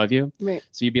falling above you. Right.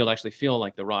 So you'd be able to actually feel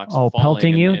like the rocks Oh, falling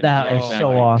pelting and- you? and- That yeah, is so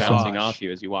exactly, awesome. bouncing Gosh. off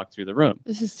you as you walk through the room.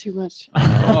 This is too much.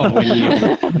 Oh,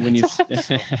 when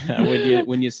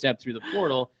you step through the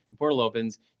portal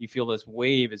opens, you feel this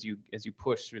wave as you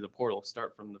push through the portal,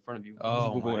 start from the front of you,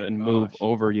 Oh my and move gosh.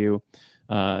 over you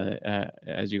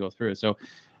as you go through. So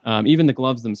even the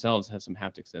gloves themselves have some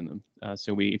haptics in them.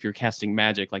 So if you're casting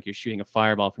magic, like you're shooting a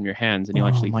fireball from your hands, and you Oh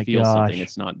actually my feel something, gosh.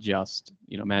 it's not just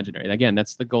imaginary. Again,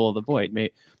 that's the goal of the Void.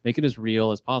 Make it as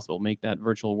real as possible. Make that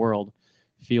virtual world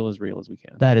feel as real as we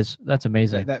can. That's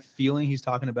amazing. That feeling he's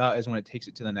talking about is when it takes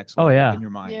it to the next Oh, level yeah. in your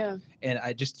mind. Yeah. And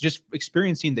I just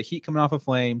experiencing the heat coming off of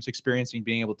flames, experiencing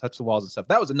being able to touch the walls and stuff.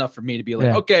 That was enough for me to be like,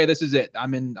 Yeah. okay, this is it.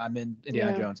 I'm in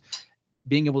Indiana Yeah. Jones.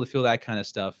 Being able to feel that kind of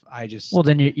stuff, I just Well,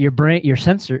 then your brain, your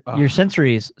Ugh.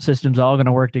 sensory system's all going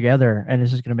to work together, and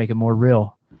it's just going to make it more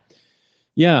real.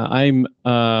 Yeah, I'm.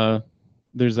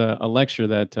 There's a lecture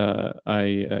that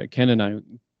Ken and I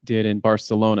did in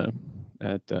Barcelona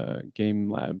at Game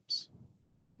Labs,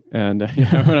 and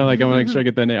I'm gonna make sure I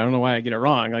get that name. I don't know why I get it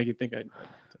wrong. Like you think it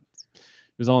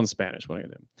was all in Spanish when I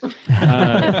did.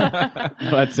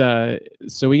 But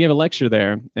so we gave a lecture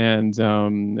there, and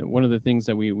one of the things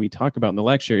that we talk about in the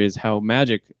lecture is how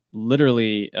magic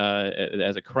literally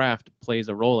as a craft plays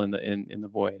a role in the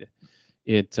Void.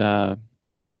 It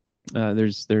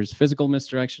there's physical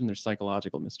misdirection, there's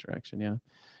psychological misdirection, yeah.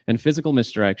 And physical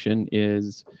misdirection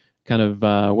is kind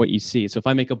of what you see. So if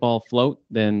I make a ball float,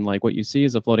 then like what you see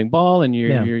is a floating ball, and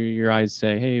your eyes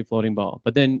say, "Hey, floating ball."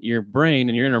 But then your brain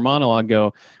and your inner monologue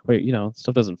go, "Wait,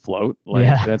 stuff doesn't float. Like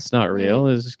that's not real.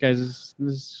 This guy's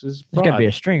this is There's got to be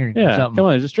a string or yeah. something. Come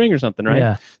on, there's a string or something, right?"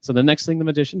 Yeah. So the next thing the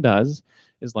magician does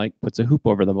is like puts a hoop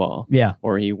over the ball, Yeah.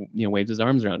 or he waves his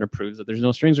arms around or proves that there's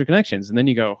no strings or connections, and then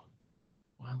you go,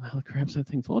 "Wow, how the crap's that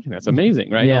thing floating? That's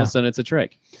amazing, right?" Yeah. All of a sudden, it's a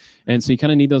trick. And so you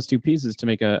kind of need those two pieces to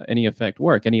make any effect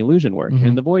work, any illusion work. Mhm.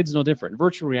 And the void's no different.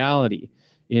 Virtual reality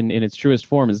in its truest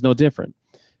form is no different.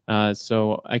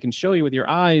 So I can show you with your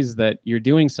eyes that you're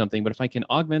doing something, but if I can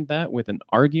augment that with an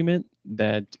argument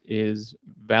that is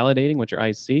validating what your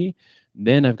eyes see,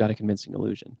 then I've got a convincing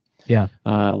illusion. Yeah.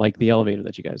 Like the elevator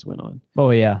that you guys went on. Oh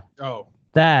yeah. Oh,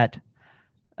 That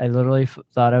I literally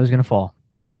thought I was gonna fall.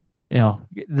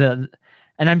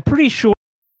 And I'm pretty sure.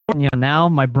 Now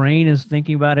my brain is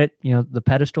thinking about it. The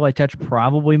pedestal I touched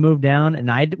probably moved down, and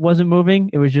I wasn't moving.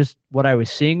 It was just what I was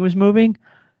seeing was moving.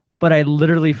 But I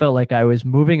literally felt like I was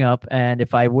moving up, and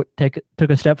if I would took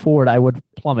a step forward, I would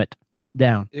plummet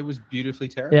down. it was beautifully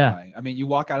terrifying. I mean, you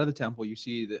walk out of the temple, you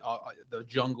see the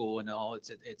jungle and all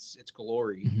its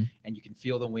glory, Mhm. and you can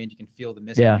feel the wind, you can feel the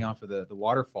mist Yeah. coming off of the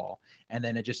waterfall, and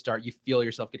then you feel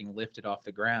yourself getting lifted off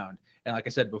the ground. And like I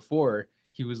said before,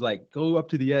 he was like, "Go up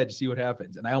to the edge, see what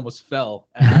happens." And I almost fell,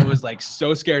 and I was like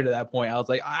so scared at that point. I was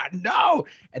like, no!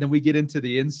 And then we get into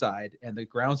the inside, and the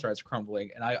ground starts crumbling.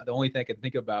 And the only thing I could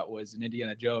think about was in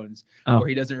Indiana Jones, where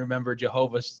he doesn't remember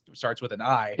Jehovah starts with an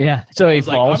I. Yeah. So I he was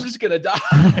like, falls. I'm just gonna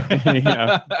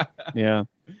die. Yeah.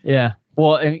 Yeah.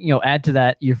 Well, and, add to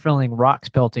that, you're feeling rocks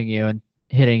pelting you and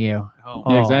hitting you. Oh,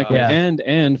 Yeah, exactly. yeah.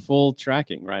 And full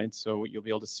tracking, right? So you'll be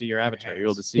able to see your avatar. You'll be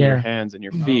able to see your Yeah. hands and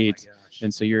your Oh my feet. gosh.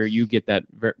 And so you get that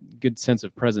good sense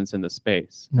of presence in the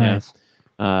space. Nice.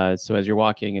 Yeah. So as you're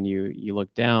walking and you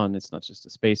look down, it's not just a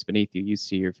space beneath you. You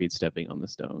see your feet stepping on the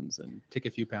stones, and Take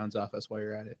a few pounds off us while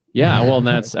you're at it. yeah, well,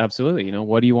 that's absolutely.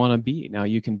 What do you want to be? Now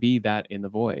you can be that in the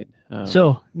void.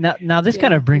 So now this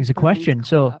kind of brings a question.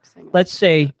 So let's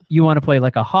say you want to play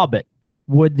like a hobbit.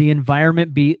 Would the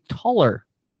environment be taller?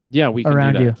 yeah, we can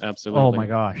around do that. you. Absolutely. Oh my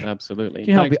gosh. Absolutely.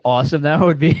 Do you know how In fact, awesome that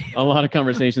would be? a lot of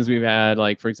conversations we've had,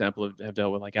 like for example, have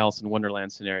dealt with like Alice in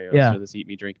Wonderland scenarios, Yeah. or this eat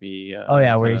me, drink me. Oh,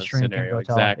 yeah, where kind you of shrink and scenario. go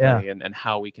tall. Exactly, Yeah. and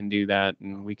how we can do that,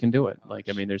 and we can do it. Like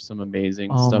I mean, there's some amazing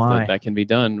Oh, stuff my. that can be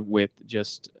done with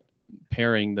just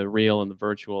pairing the real and the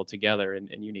virtual together in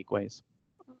unique ways.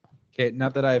 Okay,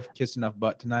 not that I've kissed enough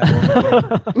butt tonight,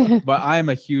 but I'm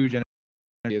a huge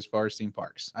energy as far as theme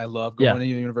parks. I love going to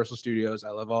Universal Studios.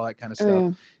 I love all that kind of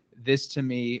stuff. This to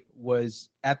me was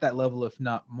at that level, if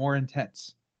not more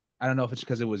intense. I don't know if it's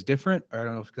because it was different, or I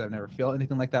don't know if it's because I've never felt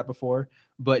anything like that before,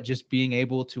 but just being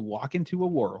able to walk into a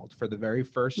world for the very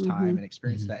first time and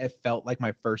experience that, it felt like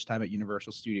my first time at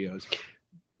Universal Studios,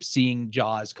 seeing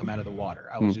Jaws come out of the water.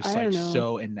 I was just I like don't know.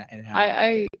 so in that.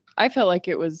 I felt like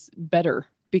it was better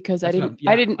because I That's what didn't I'm-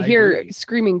 I yeah, didn't I hear agree.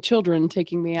 screaming children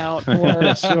taking me out,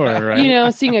 or Sure,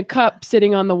 right. seeing a cup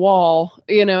sitting on the wall.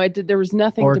 There was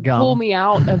nothing Or to gum. pull me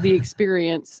out of the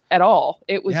experience at all.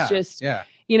 It was just yeah.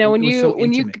 when It was you so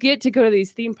when you intimate. get to go to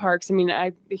these theme parks. I mean,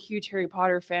 I'm a huge Harry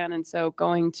Potter fan, and so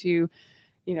going to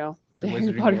the Harry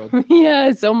Wizarding Potter World.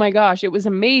 yes, oh my gosh, it was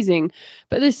amazing.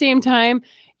 But at the same time,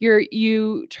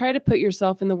 you try to put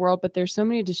yourself in the world, but there's so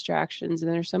many distractions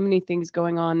and there's so many things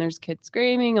going on. There's kids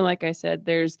screaming, and like I said,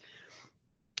 there's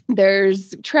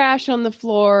trash on the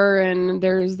floor, and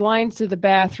there's lines to the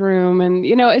bathroom, and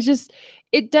it's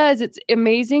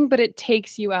amazing, but it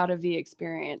takes you out of the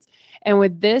experience. And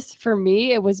with this, for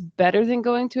me, it was better than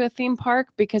going to a theme park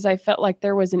because I felt like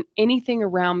there wasn't anything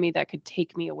around me that could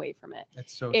take me away from it.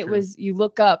 That's so It true. was, you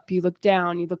look up, you look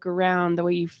down, you look around, the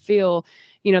way you feel,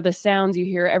 the sounds you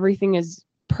hear, everything is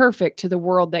perfect to the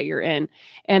world that you're in.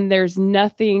 And there's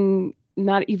nothing,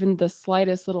 not even the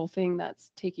slightest little thing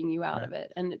that's taking you out of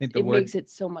it. And think the it word- makes it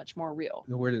so much more real.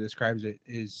 The word that describes it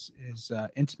is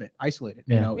intimate, isolated.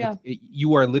 Yeah. Yeah.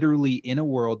 You are literally in a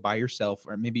world by yourself,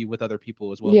 or maybe with other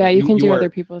people as well. Yeah, but you can do are- other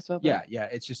people as well. but- Yeah.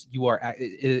 It's just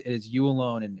it is you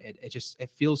alone, and it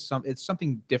feels it's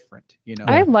something different.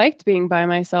 I liked being by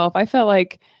myself. I felt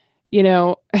like,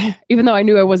 even though I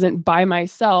knew I wasn't by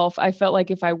myself, I felt like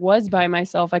if I was by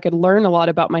myself, I could learn a lot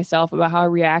about myself, about how I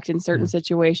react in certain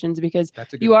situations, because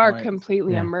That's a good you are point.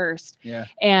 completely Yeah. immersed, Yeah.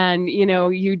 and you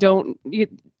don't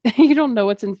know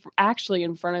what's actually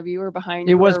in front of you or behind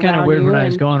you. It was or kind of around weird you, when I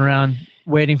was and- going around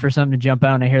waiting for something to jump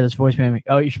out, and I hear this voice behind me.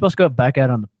 Oh, you're supposed to go back out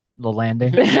on the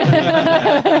landing.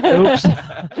 Oops.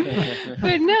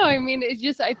 But no, I mean, it's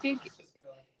just, I think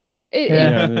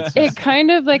Yeah. it's It just-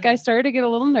 kind of like I started to get a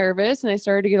little nervous and I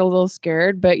started to get a little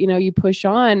scared, but you push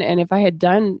on. And if I had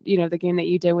done, the game that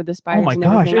you did with the spiders my and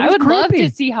gosh, everything, it I was would love creepy.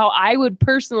 to see how I would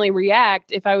personally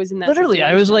react if I was in that Literally,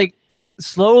 I was situation. like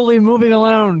slowly moving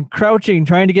around, crouching,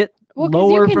 trying to get 'Cause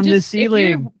lower you can from the just, if you're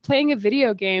ceiling. playing a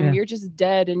video game, Yeah. you're just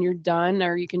dead and you're done,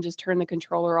 or you can just turn the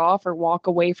controller off or walk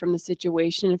away from the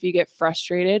situation if you get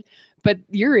frustrated. But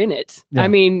you're in it. Yeah. I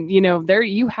mean, there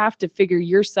you have to figure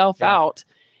yourself Yeah. out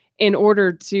in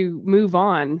order to move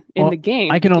on in Well, the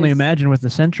game. I can only because- imagine with the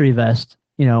sentry vest.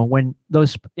 When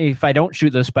if I don't shoot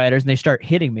those spiders and they start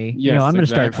hitting me, Yes, I'm going to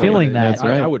start exactly. feeling that. That's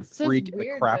right. I would So it's freak the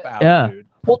weird, crap but- out, Yeah. dude.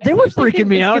 Well, they were Especially freaking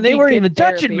me this out. could And they be weren't good even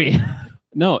touching therapy. me.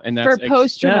 No, and for that's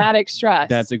post-traumatic stress.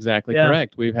 That's exactly Yeah.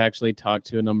 correct. We've actually talked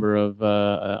to a number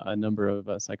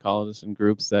of psychologists and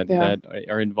groups that Yeah.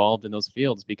 are involved in those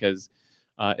fields because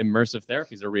immersive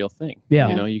therapy is a real thing.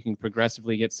 Yeah. You can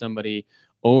progressively get somebody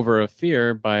over a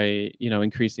fear by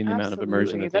increasing the amount of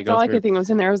immersion Absolutely. that they That's go all I through. could think was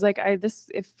in there. I was like,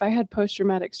 if I had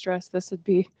post-traumatic stress, this would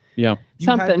be Yeah. You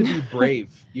something. had to be brave.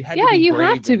 You had Yeah, to be you brave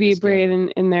have to in be this brave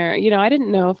game. in there. I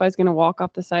didn't know if I was going to walk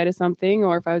off the side of something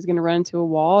or if I was going to run into a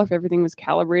wall, if everything was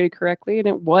calibrated correctly. And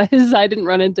it was. I didn't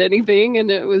run into anything. And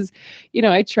it was,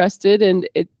 I trusted. And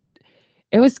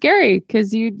it was scary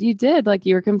because you did, like,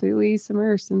 you were completely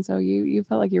submersed. And so you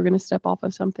felt like you were going to step off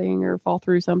of something or fall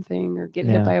through something or get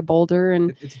Yeah. hit by a boulder.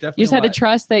 And It's definitely you just had to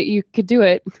trust that you could do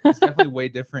it. it's definitely way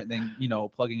different than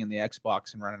plugging in the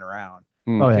Xbox and running around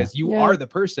Mm. Oh, yeah. because you Yeah. are the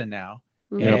person now.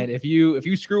 Yeah. And if you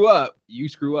screw up, you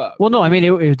screw up. Well, no, I mean,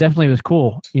 it definitely was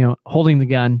cool, holding the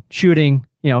gun, shooting,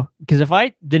 because if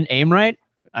I didn't aim right,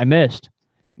 I missed.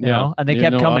 And they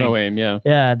kept no coming. auto aim, yeah.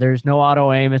 Yeah, there's no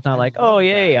auto aim. It's not like, oh, love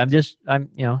yay, that.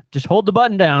 just hold the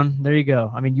button down. There you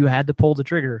go. I mean, you had to pull the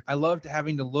trigger. I loved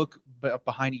having to look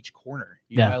behind each corner.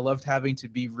 Yeah. I loved having to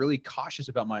be really cautious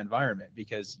about my environment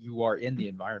because you are in the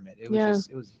environment. It was Yeah.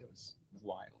 just, it was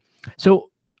wild. So,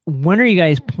 when are you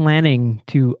guys planning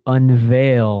to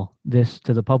unveil this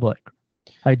to the public?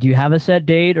 Do you have a set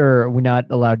date, or are we not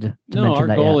allowed to No, mention our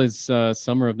that goal yet? is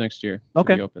summer of next year.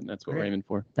 Okay. To be open. That's what we're Great. aiming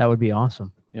for. That would be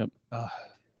awesome.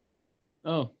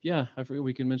 Oh yeah, I forget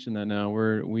we can mention that now.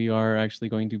 We are actually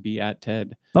going to be at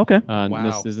TED. Okay, Wow.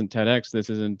 This isn't TEDx. This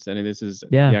isn't any. This is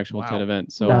Yeah. the actual Wow. TED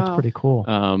event. So that's Wow. pretty cool.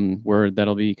 where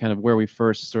that'll be kind of where we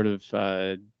first sort of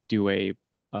do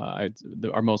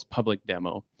our most public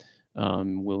demo.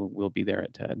 We'll be there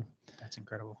at TED. That's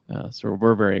incredible. So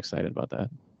we're very excited about that.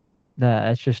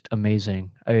 That's just amazing.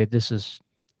 This is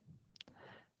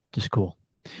just cool.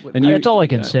 And That's all I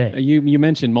can say. You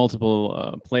mentioned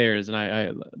multiple players, and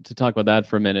I to talk about that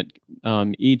for a minute.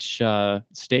 Each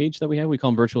stage that we have, we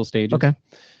call them virtual stages. Okay.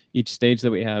 Each stage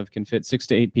that we have can fit 6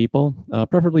 to 8 people,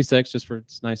 preferably 6, just for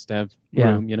it's nice to have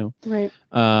Yeah. room, Right.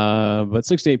 But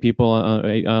 6 to 8 people on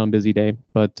a busy day.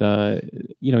 But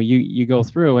you go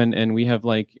through, and we have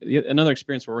like another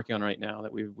experience we're working on right now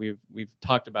that we've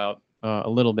talked about a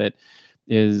little bit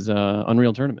is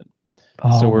Unreal Tournament.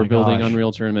 So Oh we're my building gosh.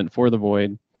 Unreal Tournament for the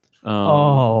Void.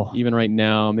 Even right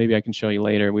now, maybe I can show you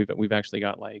later. We've actually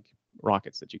got like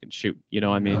rockets that you can shoot.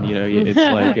 I mean, it's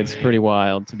like it's pretty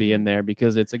wild to be in there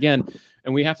because it's and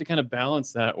we have to kind of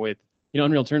balance that with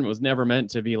Unreal Tournament was never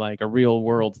meant to be like a real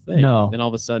world thing. No. And all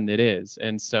of a sudden it is,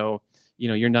 and so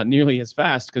you're not nearly as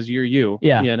fast because you're you.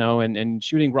 Yeah. And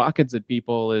shooting rockets at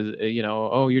people is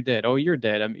oh you're dead, oh you're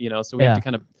dead. So we Yeah. have to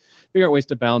kind of figure out ways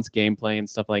to balance gameplay and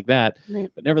stuff like that.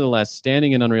 Right. But nevertheless,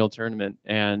 standing in Unreal Tournament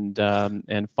and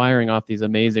firing off these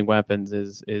amazing weapons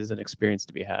is an experience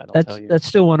to be had. I'll tell you. That's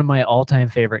still one of my all-time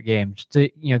favorite games.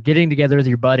 Getting together with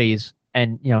your buddies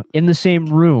and in the same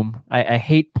room. I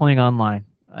hate playing online.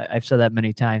 I've said that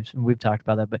many times, and we've talked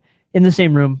about that. But in the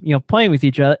same room, playing with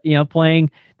each other, playing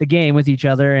the game with each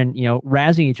other, and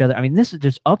razzing each other. I mean, this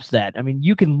just ups that. I mean,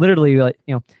 you can literally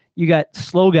you got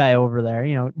slow guy over there,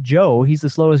 Joe, he's the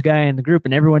slowest guy in the group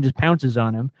and everyone just pounces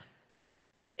on him.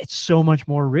 It's so much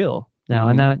more real now.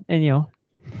 And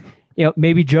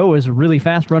maybe Joe is a really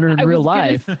fast runner in I real was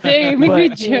gonna life. say, maybe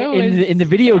But Joe in the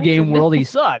video game world, he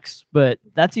sucks, but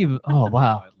that's even, oh,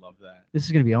 wow. I love that. This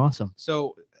is going to be awesome.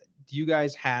 So, do you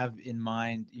guys have in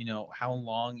mind, how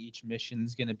long each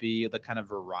mission's going to be, the kind of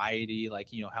variety, like,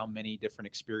 how many different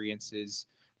experiences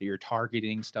that you're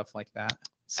targeting, stuff like that?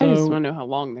 I just So want to know how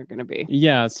long they're going to be.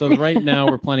 yeah, so right now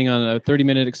we're planning on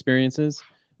 30-minute experiences.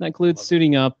 That includes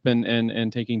suiting up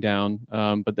and taking down.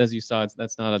 But as you saw,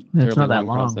 that's not a terribly not that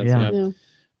long, process. yeah.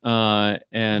 Yeah.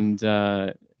 And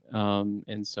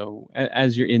so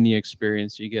as you're in the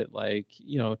experience, you get like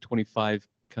 25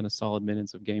 kind of solid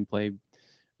minutes of gameplay,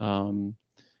 kind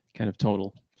of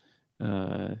total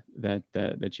that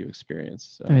you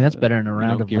experience. I mean, that's better than a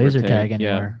round of give or laser take, tag yeah.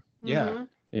 anywhere. Yeah. Mhm.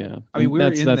 Yeah, I mean, we were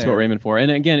that's in what there. we're aiming for. And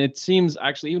again, it seems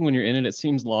actually even when you're in it, it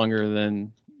seems longer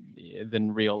than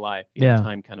real life. You know, Yeah.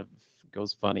 time kind of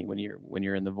goes funny when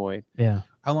you're in the void. Yeah.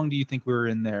 How long do you think we were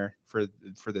in there for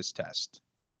this test?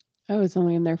 I was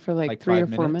only in there for like, Like 3 or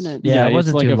 5 4 minutes? minutes. Yeah, it it's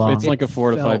wasn't like too a long. it's like a It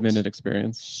 4 to 5 felt minute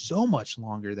experience. So much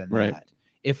longer than Right. that.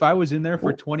 If I was in there for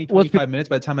Well, 20, well, it's 25 minutes,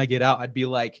 by the time I get out, I'd be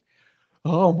like,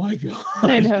 oh my God.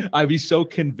 I know. I'd be so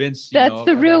convinced. That's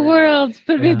the of real everything. world.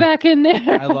 Put me Yeah. back in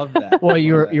there. I love that. Well, I love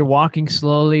you're that. you're walking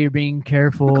slowly. You're being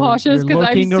careful. Cautious You're because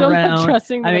I'm looking still not around.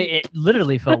 trusting. I them. mean, it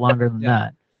literally felt longer than Yeah.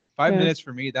 that. 5 Yeah. minutes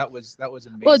for me, that was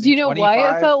amazing. Well, do you know why it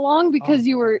 25, felt long? Because my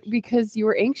you were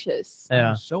gosh. anxious. Yeah.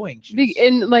 I'm so anxious.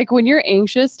 And like when you're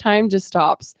anxious, time just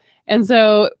stops. And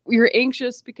so you're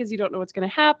anxious because you don't know what's going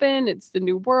to happen. It's the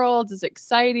new world. It's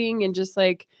exciting and just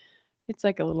like it's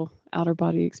like a little outer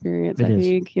body experience. It I is.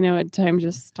 think time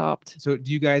just stopped. So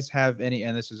do you guys have any,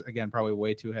 and this is again probably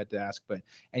way too ahead to ask, but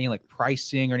any like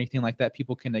pricing or anything like that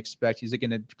people can expect? Is it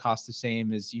going to cost the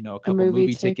same as, a couple movie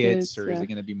movie tickets, tickets, or is yeah. it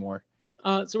going to be more?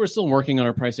 So we're still working on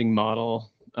our pricing model.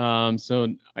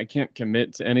 So I can't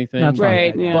commit to anything. That's fine.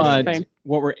 Right. Yeah. But that's fine.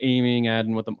 what we're aiming at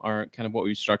and what what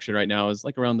we've structured right now is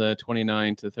like around the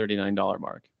 $29 to $39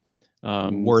 mark.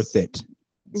 Worth it. So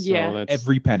Yeah. that's,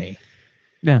 Every penny.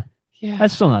 Yeah.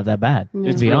 That's still not that bad. No. To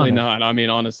it's be really honest. not. I mean,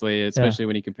 honestly, especially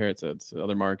when you compare it to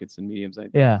other markets and mediums, I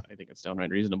think it's downright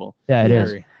reasonable. Yeah, it is.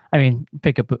 Very. I mean,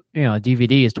 pick up, a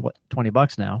DVD is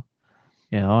 $20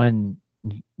 now, and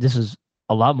this is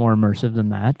a lot more immersive than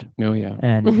that. Oh yeah.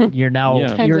 And you're now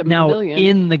Yeah. Times you're a now million.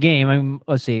 in the game. I mean,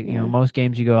 let's see, Yeah. most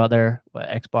games you go out there,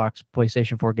 Xbox,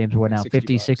 PlayStation 4 games, what Like now, 60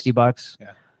 50, bucks. 60 bucks.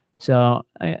 Yeah. So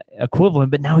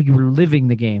equivalent, but now you're living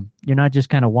the game. You're not just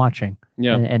kind of watching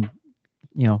Yeah. and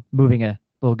moving a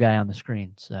little guy on the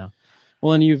screen. So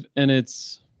Well, and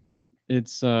it's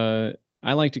I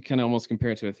like to kind of almost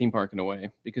compare it to a theme park in a way,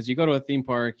 because you go to a theme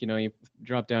park, you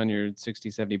drop down your 60,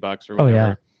 70 bucks or Oh,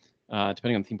 whatever, yeah.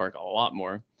 depending on the theme park, a lot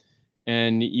more.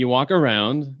 And you walk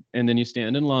around and then you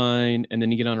stand in line and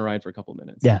then you get on a ride for a couple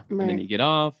minutes. Yeah. And then Right. you get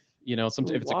off,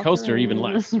 sometimes if it's a Walk coaster, even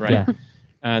around. less, right? Yeah.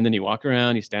 And then you walk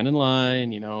around, you stand in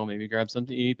line, maybe grab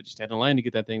something to eat, but you stand in line to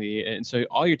get that thing to eat. And so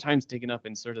all your time's taken up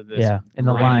in sort of this in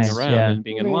the running lines, around yeah. and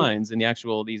being in Right. lines, and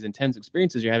these intense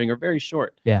experiences you're having are very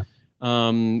short. Yeah.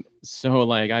 So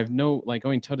like I've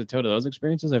going toe to toe to those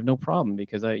experiences, I have no problem,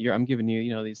 because I'm giving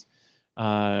you, these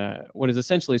what is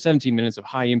essentially 17 minutes of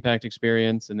high impact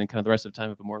experience, and then kind of the rest of the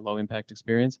time of a more low impact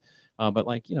experience. But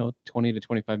 20 to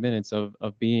 25 minutes of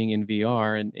being in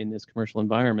VR and in this commercial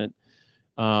environment,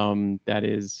 that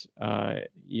is,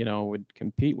 would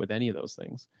compete with any of those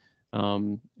things.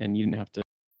 And you didn't have to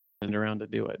stand around to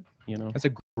do it, That's a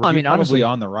great, I mean, probably honestly-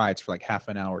 on the rides for like half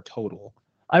an hour total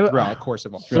I throughout the course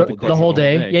of a Throughout whole the day. the whole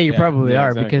day. day. Yeah, you Yeah. probably Yeah,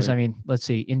 are, because exactly. I mean, let's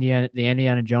see, the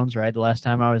Indiana Jones ride. The last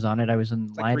time I was on it, I was in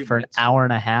It's like line 3 for minutes. an hour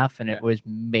and a half, and Yeah. it was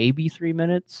maybe 3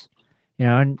 minutes.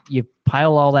 And you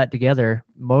pile all that together.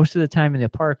 Most of the time in the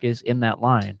park is in that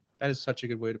line, That is such a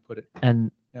good way to put it.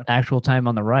 and Yeah. actual time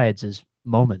on the rides is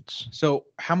moments. So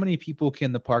how many people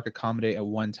can the park accommodate at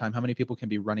one time? How many people can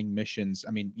be running missions?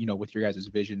 I mean, with your guys'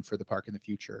 vision for the park in the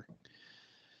future.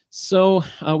 So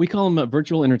we call them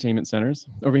virtual entertainment centers.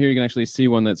 Over here, you can actually see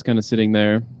one that's kind of sitting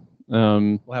there.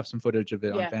 We'll have some footage of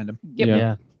it Yeah. on Fandom. Yep. Yeah.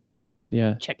 Yeah.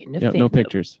 Yeah. Checking the Yeah. No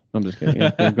pictures. I'm just kidding.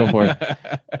 Yeah, go for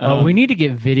it. We need to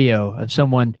get video of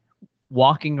someone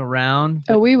walking around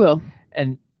Oh, we will.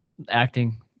 and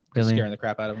acting really, Scaring the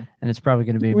crap out of them. and it's probably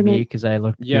going to be We're me not- because I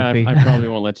look Yeah, goofy. I probably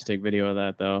won't let you take video of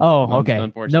that though. Oh, okay.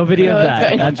 Unfortunately. No video of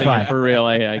that. I'm That's thinking fine. For real,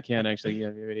 I can't actually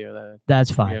give you video of that. That's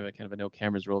We fine. have a kind of a no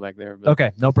cameras rule back there. But,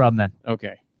 Okay, no problem then.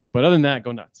 Okay. But other than that,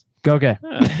 go nuts. Okay.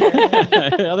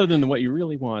 Other than what you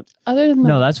really want. Other than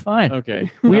No, that, that's fine. Okay.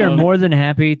 We are Um, more than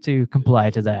happy to comply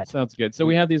to that. Sounds good. So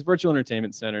we have these virtual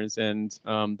entertainment centers, and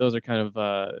those are kind of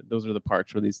those are the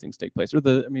parks where these things take place, or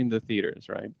the theaters,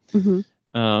 right?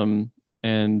 Mhm.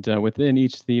 And within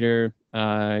each theater,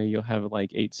 you'll have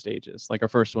like 8 stages. Like our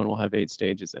first one will have 8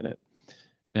 stages in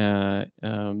it,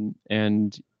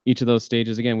 and each of those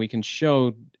stages, again, we can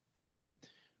show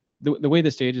the way the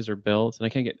stages are built. And I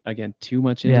can't get again too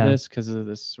much into Yeah. this because of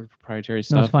this sort of proprietary No,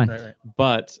 stuff. it's fine. Right.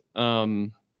 But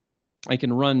I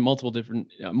can run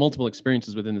multiple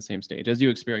experiences within the same stage, as you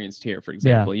experienced here. For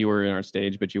example, you were in our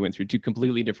stage, but you went through 2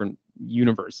 completely different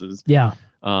universes, Yeah.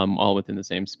 all within the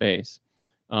same space.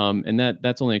 And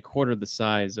that's only a quarter of the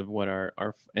size of what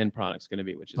our end product's going to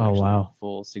be, which is Oh, actually wow. a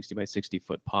full 60 by 60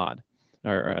 foot pod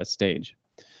or stage.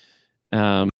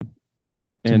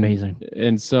 It's amazing.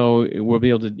 And so we'll be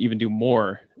able to even do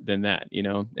more than that,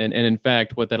 And in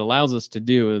fact, what that allows us to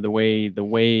do, the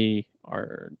way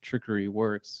our trickery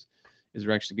works, is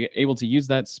we're actually be able to use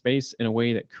that space in a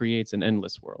way that creates an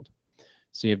endless world.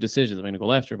 So you have decisions. I'm going to go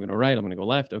left or I'm going to go right. I'm going to go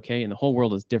left. Okay. And the whole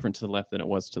world is different to the left than it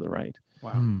was to the right.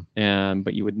 Wow.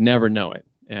 But you would never know it.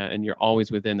 And you're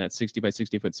always within that 60 by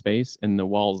 60 foot space, and the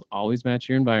walls always match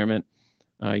your environment.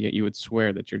 Yet you would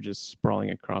swear that you're just sprawling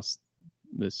across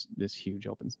this huge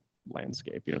open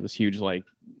landscape, this huge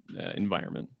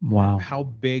environment. Wow. How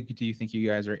big do you think you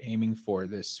guys are aiming for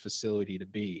this facility to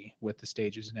be with the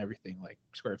stages and everything, like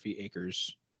square feet,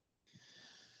 acres?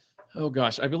 Oh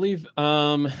gosh, I believe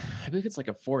it's like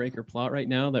a 4-acre plot right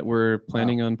now that we're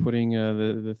planning on putting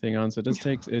the thing on. So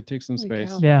it takes some Holy space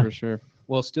cow. Yeah. for sure.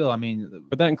 Well, still, I mean,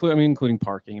 But that including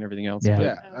parking and everything else. Yeah. but-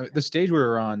 yeah, the stage we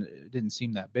were on didn't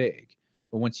seem that big,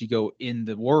 but once you go in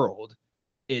the world,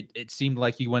 it seemed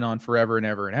like you went on forever and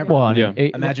ever and ever. Well, I mean, Yeah.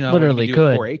 it Imagine how literally you could do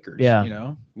with could. 4 acres. Yeah.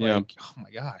 Yeah. Like, oh my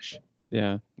gosh.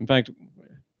 Yeah. In fact,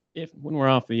 when we're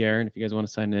off the air, and if you guys want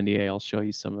to sign an NDA, I'll show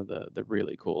you some of the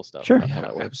really cool stuff. Sure. about how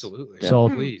that works. Absolutely. Yeah. So-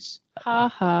 Please. Ha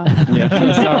ha. Yeah.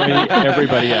 Sorry,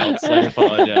 everybody else. I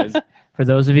apologize. For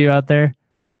those of you out there,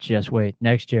 just wait.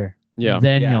 Next year. Yeah.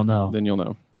 Then Yeah. you'll know. Then you'll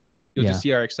know. You'll Yeah. just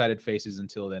see our excited faces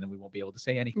until then, and we won't be able to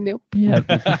say anything. Nope. Yeah.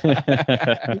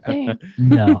 Okay.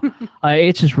 No.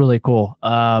 It's just really cool.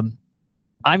 I'm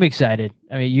excited.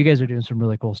 I mean, you guys are doing some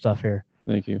really cool stuff here.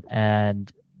 Thank you.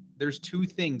 And There's 2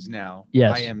 things now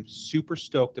Yes. I am super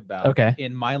stoked about Okay.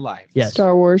 in my life. yes.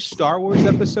 Star Wars. Star Wars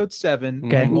Episode 7,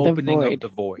 Okay. the The opening of Void. the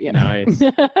Void. Yeah. Nice.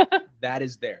 That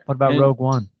is there. What about And- Rogue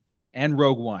One? And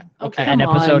Rogue One. Okay. And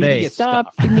come episode on. 8.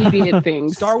 Stop immediate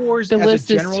things. Star Wars The as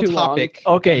list a is general too long. topic.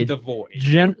 Okay. and the Void.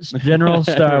 General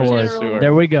Star Wars. General-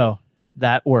 There we go.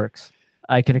 That works.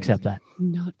 I can accept that.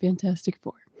 Not Fantastic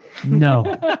Four. No.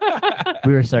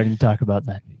 We were starting to talk about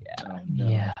that. Oh, no.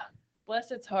 Yeah.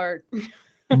 Bless its heart.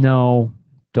 No.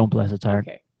 Don't bless its heart.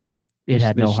 Okay. It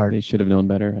had no heart. They should have known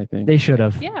better, I think. They should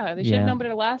have. Yeah, they should Yeah. have known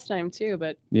better last time too.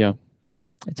 But Yeah.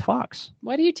 It's Fox.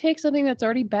 why do you take something that's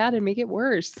already bad and make it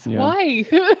worse? Yeah. Why?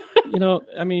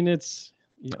 I mean, it's.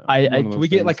 I- one of Can those we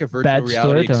get things. like a virtual Bad reality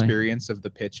storytelling. experience of the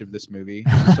pitch of this movie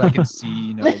so I can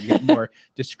see, get more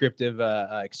descriptive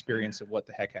experience of what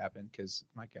the heck happened? Because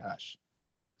my gosh,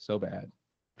 so bad.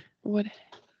 What?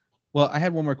 Well, I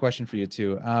had one more question for you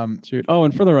too. Shoot. Oh,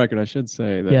 and for the record, I should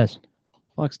say that Yes.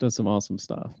 Fox does some awesome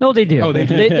stuff. No, they do. Oh, they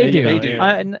do. They do. They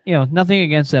do. Nothing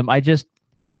against them.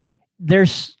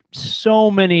 There's so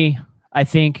many. I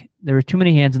think there were too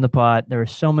many hands in the pot. There were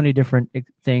so many different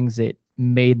things that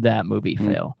made that movie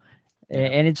fail,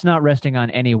 and it's not resting on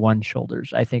any one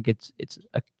shoulders. I think it's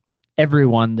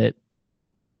everyone that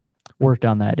worked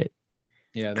on that. It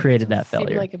Yeah, created that Seemed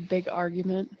failure. like a big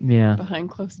argument Yeah. behind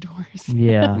closed doors.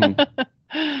 Yeah.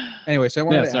 Anyway, so I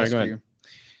wanted Yeah, to sorry, ask go ahead. you.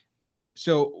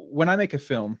 So when I make a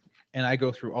film and I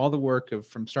go through all the work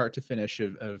from start to finish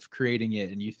of creating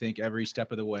it, and you think every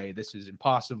step of the way, this is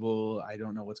impossible, I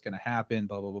don't know what's going to happen,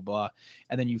 blah, blah, blah, blah.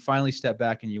 And then you finally step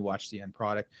back and you watch the end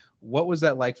product. What was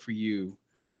that like for you?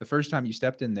 The first time you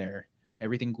stepped in there,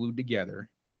 everything glued together,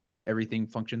 everything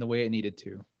functioned the way it needed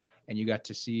to, and you got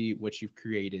to see what you've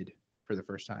created for the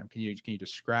first time. Can you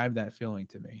describe that feeling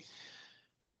to me?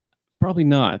 Probably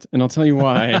not, and I'll tell you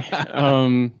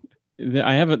why.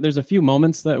 There's a few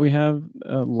moments that we have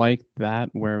like that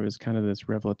where it was kind of this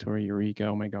revelatory eureka.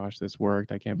 Oh my gosh, this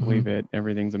worked! I can't believe it.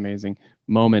 Everything's amazing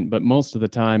moment. But most of the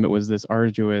time, it was this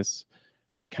arduous,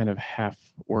 kind of half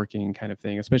working kind of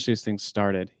thing. Especially as things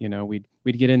started.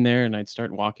 We'd get in there and I'd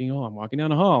start walking. Oh, I'm walking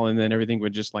down a hall, and then everything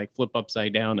would just like flip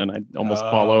upside down, and I'd almost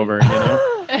fall over.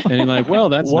 And you're like, well,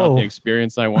 that's not Whoa. the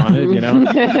experience I wanted.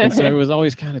 And so it was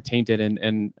always kind of tainted,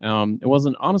 and it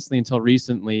wasn't honestly until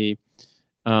recently.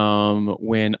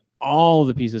 When all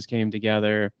the pieces came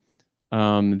together,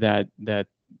 that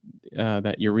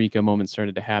eureka moment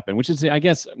started to happen. Which is, I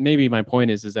guess, maybe my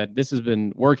point is that this has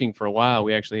been working for a while.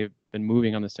 We actually have been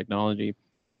moving on this technology,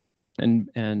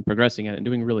 and progressing at it and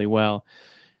doing really well.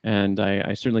 And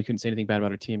I certainly couldn't say anything bad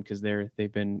about our team because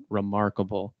they've been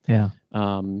remarkable. Yeah.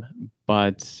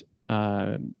 But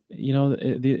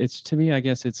it's to me, I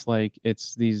guess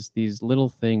it's these little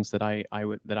things that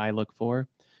I look for.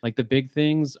 Like the big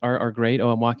things are great. Oh,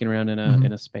 I'm walking around in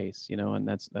a space, and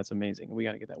that's amazing. We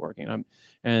got to get that working.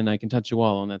 And I can touch a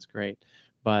wall, and that's great.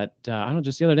 But I don't know,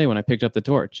 just the other day when I picked up the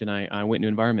torch and I went into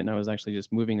environment, and I was actually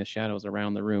just moving the shadows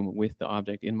around the room with the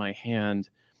object in my hand,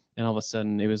 and all of a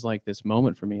sudden it was like this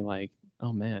moment for me, like,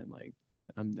 oh man, like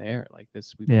I'm there, like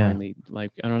this. We finally,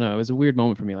 like, I don't know, it was a weird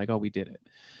moment for me, like, oh, we did it.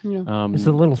 Yeah. It's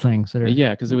the little things that are.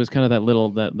 Yeah, because it was kind of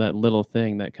that little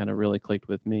thing that kind of really clicked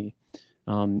with me.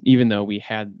 Even though we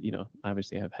had,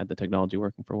 obviously have had the technology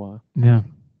working for a while. Yeah.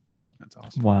 That's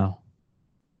awesome. Wow.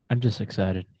 I'm just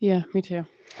excited. Yeah, me too.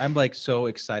 I'm like so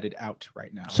excited out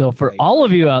right now. So for Like, all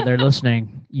of you out there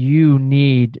listening, you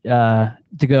need to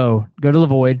go to the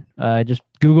Void. Just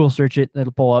Google search it;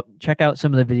 it'll pull up. Check out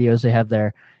some of the videos they have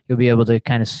there. You'll be able to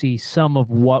kind of see some of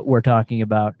what we're talking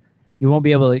about. You won't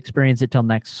be able to experience it till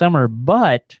next summer,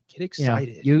 but get you know,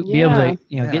 excited. you'll be able to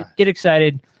Yeah. get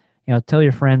excited. Tell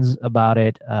your friends about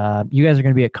it. You guys are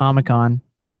going to be at Comic-Con,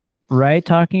 right?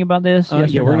 Talking about this?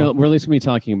 Yes Yeah, or we're no? gonna we're at least gonna be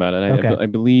talking about it. Okay. I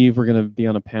believe we're gonna be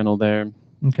on a panel there.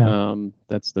 Okay.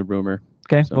 That's the rumor.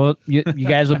 Okay. So- Well, you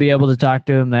guys will be able to talk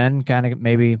to him then. Kind of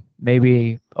maybe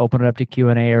open it up to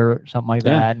Q&A or something like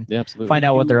that. And Yeah, absolutely. find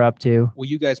out what they're up to. Will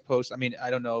you guys post? I mean, I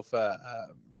don't know if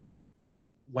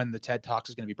when the TED Talks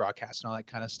is going to be broadcast and all that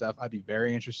kind of stuff. I'd be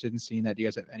very interested in seeing that. Do you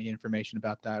guys have any information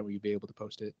about that? Will you be able to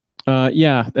post it?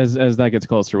 Yeah, as that gets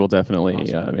closer, we'll definitely.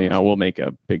 Awesome. I mean, we'll make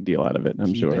a big deal out of it. I'm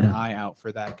Keep sure. an eye out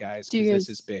for that, guys. Do you 'Cause this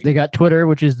guys- is big. They got Twitter,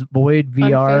 which is Void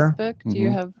VR, On Facebook, do you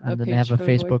Mhm. have a and then page they have a for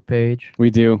Void? Facebook page. We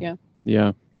do. Yeah.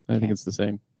 Yeah, I think Okay. it's the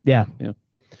same. Yeah.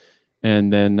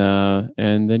 And then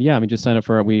yeah, I mean, just sign up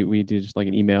for we do just like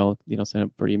an email, sign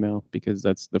up for email because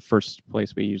that's the first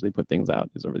place we usually put things out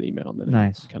is over the email, and then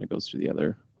Nice. it kind of goes through the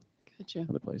other Gotcha.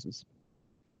 places.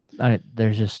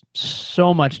 There's just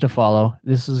so much to follow.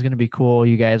 This is going to be cool.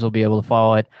 You guys will be able to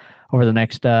follow it over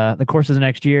the course of the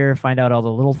next year, find out all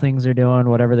the little things they're doing,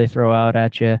 whatever they throw out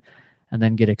at you, and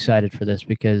then get excited for this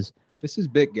because This is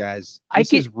big, guys. I This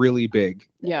get- is really big.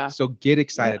 Yeah. So get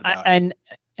excited about it. and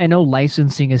I know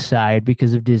licensing aside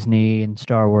because of Disney and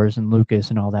Star Wars and Lucas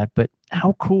and all that, but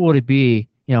how cool would it be,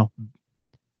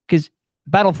 because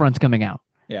Battlefront's coming out.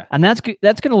 Yeah. And that's going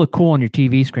to look cool on your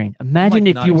TV screen. I'm, Imagine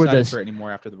like, if you not were excited this. for it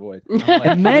anymore after the Void. I'm like,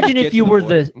 Imagine get if to you the were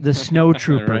Void. the snow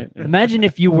trooper. Right. Imagine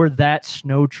if you were that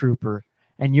snow trooper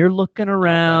and you're looking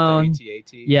around.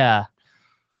 AT-AT. Yeah.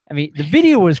 I mean, the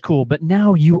video was cool, but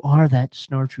now you are that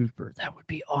snow trooper. That would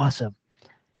be awesome.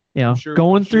 I'm sure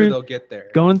going through they'll get there.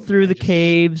 going through I the just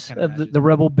caves can't of imagine. the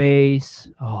rebel base.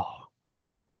 Oh.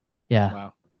 Yeah,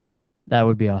 Wow. that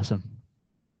would be awesome.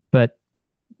 But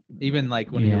Even like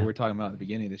when Yeah. we were talking about at the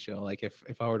beginning of the show, like if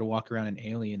I were to walk around an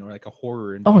Alien or like a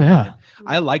horror oh yeah.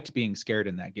 I liked being scared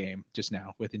in that game just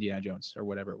now with Indiana Jones or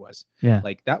whatever it was. Yeah.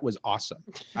 Like that was awesome.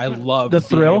 I loved The being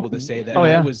thrill? able to say that. Oh,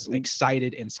 And yeah. I was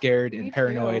excited and scared Me and too.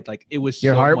 paranoid. Like it was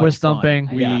Your so heart much was fun. thumping.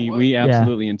 We Yeah. we Yeah.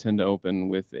 absolutely intend to open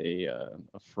with a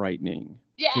frightening,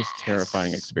 Yeah. just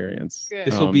terrifying experience. Good.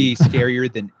 This will Um, be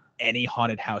scarier than any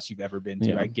haunted house you've ever been to.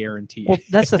 Yeah. I guarantee. Well,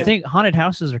 that's the thing. Haunted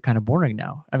houses are kind of boring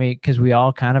now. I mean, because we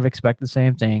all kind of expect the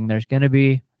same thing. There's going to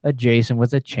be a Jason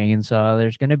with a chainsaw.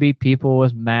 There's going to be people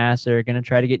with masks that are going to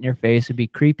try to get in your face and be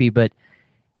creepy. But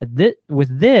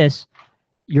with this,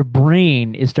 your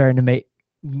brain is starting to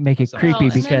make it So- creepy Well,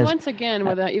 and then because once again,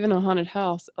 with even a haunted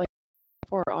house, like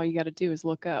before, all you got to do is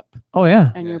look up, oh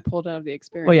yeah, and Yeah. you're pulled out of the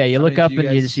experience. oh yeah. You I look mean, up do you and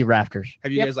you guys- just see rafters.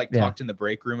 Have you Yep. guys like Yeah. talked in the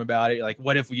break room about it? Like,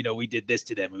 what if we did this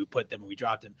to them and we put them and we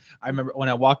dropped them? I remember when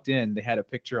I walked in, they had a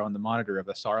picture on the monitor of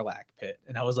a Sarlacc pit,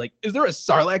 and I was like, "Is there a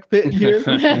Sarlacc pit in here?"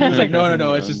 And it's like,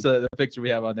 no, it's just the picture we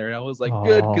have on there. And I was like,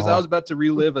 good, because I was about to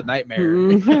relive a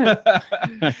nightmare.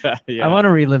 yeah. I want to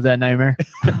relive that nightmare.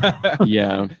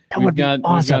 Yeah, That would be we've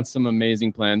awesome. got some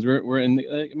amazing plans. We're in.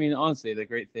 I mean, honestly, the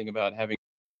great thing about having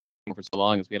for so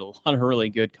long is we had a lot of really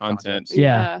good content.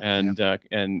 Yeah.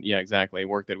 And yeah, exactly.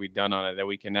 Work that we've done on it that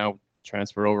we can now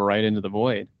transfer over right into the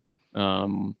void.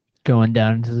 Going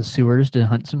down into the sewers to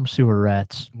hunt some sewer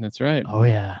rats. That's right. Oh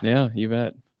yeah, Yeah, you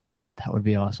bet. that would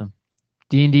be awesome.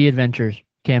 D&D adventures,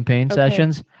 campaign Okay.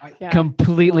 sessions, Yeah.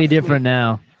 completely different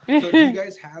now. So do you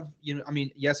guys have, I mean,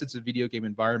 yes, it's a video game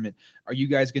environment. Are you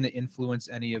guys going to influence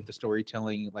any of the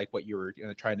storytelling, like what you were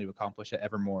trying to accomplish at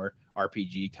Evermore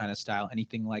RPG kind of style,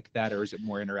 anything like that, or is it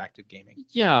more interactive gaming?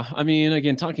 Yeah, I mean,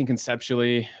 again, talking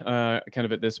conceptually, kind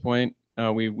of at this point,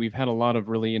 we've had a lot of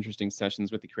really interesting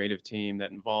sessions with the creative team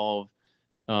that involve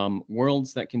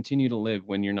worlds that continue to live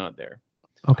when you're not there.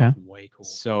 Okay. Way cool.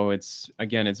 So it's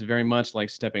very much like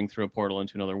stepping through a portal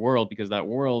into another world because that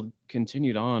world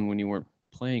continued on when you weren't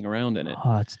playing around in it.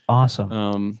 Oh, it's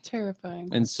awesome. Terrifying.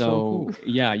 And so so,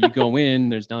 yeah, you go in,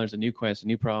 there's a new quest, a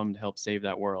new problem to help save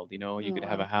that world. You Oh, could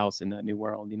have a wow. house in that new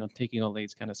world, taking all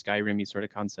these kind of Skyrim-y sort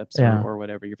of concepts Yeah. or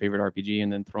whatever, your favorite RPG,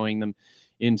 and then throwing them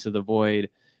into the void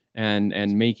and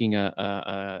making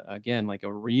again, like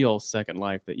a real second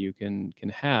life that you can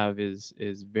have is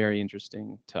very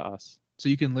interesting to us. So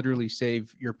you can literally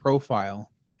save your profile,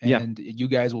 Yeah. and you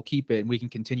guys will keep it, and we can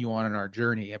continue on in our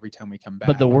journey every time we come back.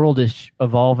 But the world is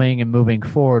evolving and moving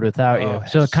forward without Oh, you.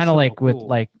 So that's kind of so like with cool.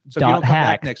 like so if you don't Dot come back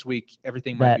Hack, next week,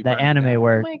 everything might be that burning anime down. Oh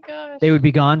where my gosh. they would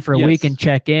be gone for a week Yes. and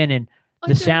check in, and I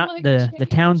the don't sound like the change.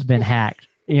 town's been hacked,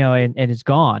 and it's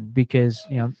gone because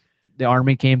the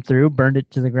army came through, burned it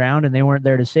to the ground, and they weren't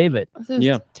there to save it. This is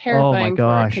Yeah. terrifying for a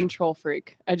gosh. control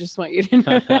freak. I just want you to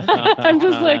know that. I'm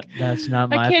just like, That's not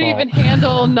my I can't fault. even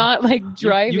handle not like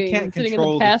driving can't and sitting in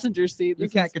control the the- passenger seat. You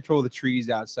This can't is- control the trees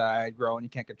outside growing. You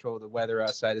can't control the weather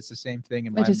outside. It's the same thing.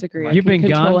 In I my, disagree. my- I You've can been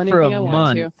control gone for a anything I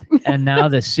want month. to. And now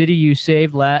the city you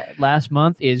saved last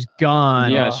month is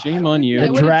gone. Yeah, shame on you. The I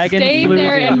would have dragon stayed flew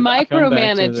there and in. Come back to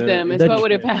micromanaged the- them. Is the- what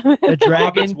would have happened. The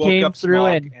dragon Hobbits woke came up through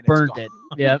smog and and it's burned gone. it.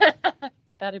 Yep.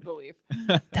 That I believe.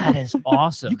 That is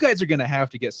awesome. You guys are gonna have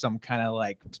to get some kind of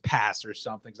like pass or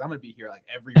something. Cause I'm gonna be here like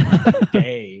every fucking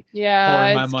day. Yeah,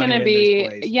 pouring my it's money gonna in be. this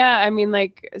place. Yeah, I mean,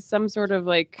 like some sort of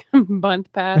like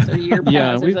month pass or year pass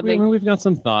Yeah, or we've, something. we've got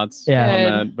some thoughts Yeah.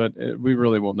 on that, but we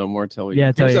really won't know more till we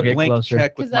Yeah, till Here's you a get blank closer.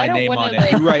 check with 'Cause I my don't name wanna, on it.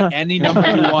 like- You write any number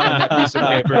you want on that piece of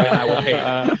paper, and I will pay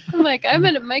it. I'm like, I'm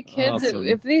gonna. My kids, Awesome.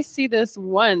 if they see this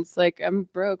once, like I'm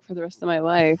broke for the rest of my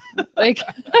life. Like,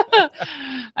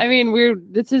 I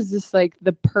mean, this is just like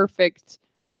the perfect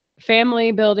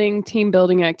family building, team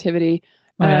building activity.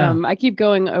 Oh, yeah. I keep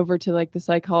going over to like the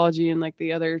psychology and like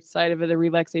the other side of it, the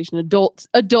relaxation,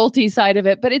 adulty side of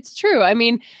it. But it's true. I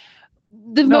mean,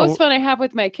 the No. most fun I have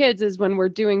with my kids is when we're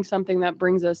doing something that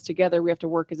brings us together. We have to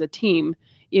work as a team.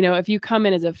 You know, if you come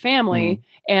in as a family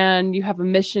and you have a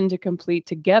mission to complete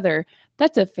together,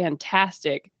 that's a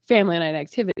fantastic family night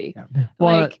activity.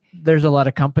 Well, like, there's a lot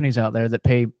of companies out there that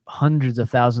pay hundreds of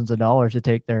thousands of dollars to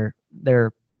take their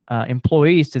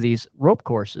employees to these rope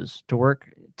courses to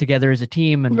work together as a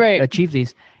team and Right. achieve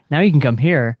these. Now you can come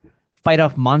here, fight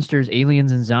off monsters,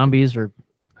 aliens, and zombies, or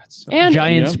and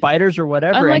giant Yeah. spiders, or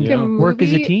whatever, unlike and a movie, work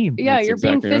as a team. Yeah, That's you're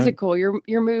exactly being right. physical.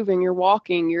 You're moving. You're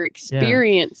walking. You're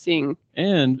experiencing.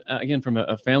 And again, from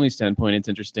a family standpoint, it's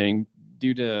interesting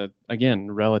due to,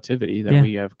 again, relativity that Yeah.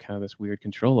 we have kind of this weird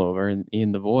control over. And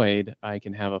in the void, I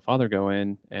can have a father go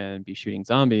in and be shooting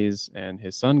zombies and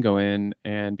his son go in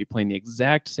and be playing the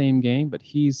exact same game, but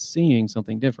he's seeing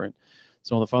something different.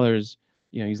 So while the father's,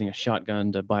 using a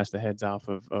shotgun to blast the heads off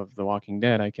of the Walking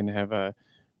Dead, I can have a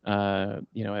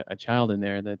child in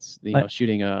there that's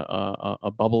shooting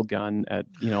a bubble gun at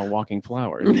walking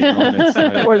flowers. And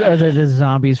it's, Or the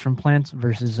zombies from Plants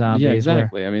vs. Zombies. yeah, where-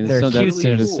 exactly. I mean, they're so that's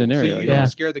cute. the So scenario. you Yeah. don't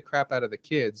scare the crap out of the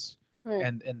kids, Right.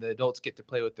 and the adults get to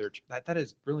play with their. That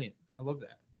is brilliant. I love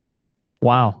that.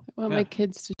 Wow. I want Yeah. my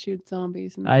kids to shoot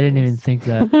zombies. in the I didn't even face. think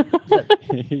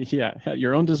that. Yeah, at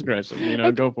your own discretion.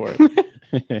 Go for it.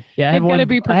 Yeah, I have I've gotta one.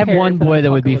 be I have prepared one for the boy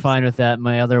that would be apocalypse. fine with that.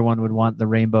 My other one would want the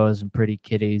rainbows and pretty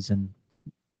kitties and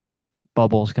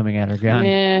bubbles coming out her gun.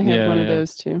 Yeah, I have Yeah, one of yeah.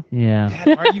 those too. Yeah.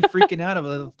 Dad, why are you freaking out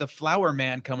of the flower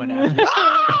man coming at you?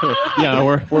 Yeah,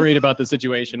 we're worried about the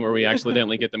situation where we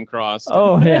accidentally get them crossed.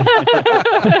 Oh yeah.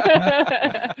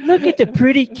 Look at the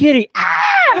pretty kitty.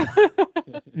 Ah!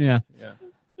 Yeah. Yeah.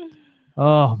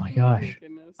 Oh my gosh.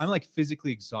 goodness. I'm like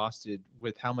physically exhausted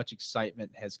with how much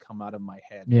excitement has come out of my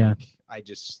head. Yeah. Like, I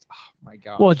just, oh my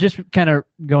God. Well, just kind of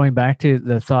going back to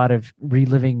the thought of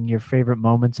reliving your favorite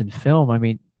moments in film. I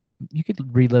mean, you could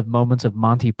relive moments of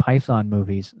Monty Python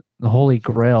movies, The Holy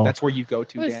Grail. That's where you go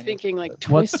to, I was Daniel. thinking like What's-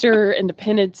 Twister,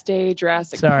 Independence Day,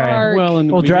 Jurassic Sorry. Park. Well,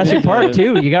 and Well, we- Jurassic Park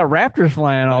too. You got raptors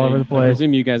flying all over the I place.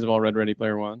 presume you guys have all read Ready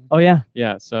Player One. Oh yeah,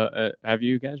 Yeah. So have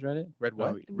you guys read it? Read what?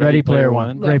 Oh, Ready Player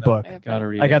One. No, Great no, book. I have Gotta not.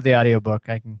 read I it. got the audiobook.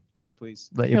 I can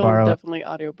Please. let you He'll borrow it. definitely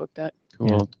audiobook that.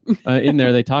 Cool. In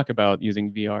there, they talk about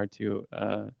using VR to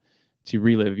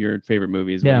relive your favorite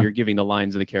movies. Yeah. Where you're giving the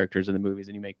lines of the characters in the movies,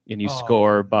 and you Oh,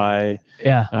 score by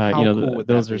Yeah. How cool would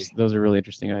those that are be? those are really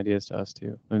interesting ideas to us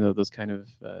too. I know those kind of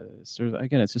sort of,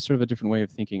 again, it's just sort of a different way of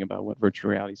thinking about what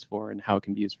virtual reality is for and how it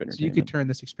can be used for So you entertainment. could turn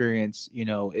this experience,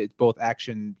 it's both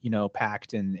action,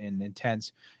 packed and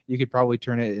intense. You could probably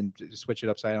turn it and switch it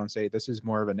upside down and say, this is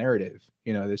more of a narrative.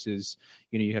 This is,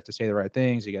 you have to say the right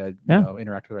things. You got to, Yeah.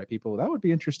 interact with the right people. That would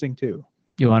be interesting too.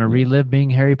 You want to relive being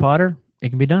Harry Potter? It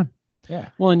can be done. Yeah.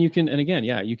 Well, and you can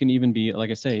even be,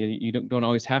 like I say, you don't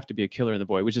always have to be a killer in the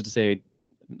void, which is to say,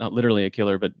 not literally a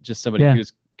killer, but just somebody Yeah.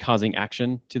 who's causing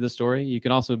action to the story. You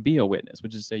can also be a witness,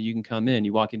 which is to say you can come in,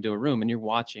 you walk into a room and you're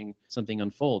watching something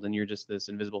unfold and you're just this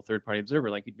invisible third party observer,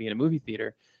 like you'd be in a movie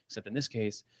theater, except in this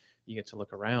case, you get to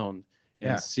look around and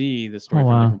Yeah. see the story Oh, from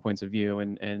wow. different points of view.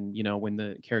 And when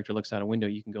the character looks out a window,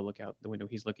 you can go look out the window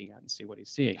he's looking at and see what he's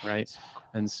seeing, right?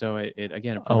 And so it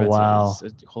again Oh, provides wow.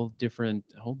 a whole different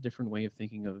way of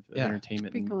thinking of Yeah.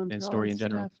 entertainment Be going and through all story this in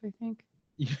general. stuff, I think.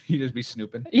 You just be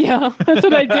snooping. Yeah, that's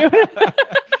what I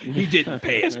do. He didn't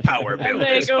pay his power I'm bill like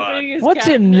this month. opening his What's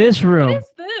in cabinet. this room? What is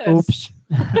this? Oops.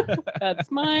 That's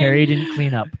mine. Harry didn't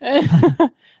clean up.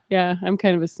 Yeah, I'm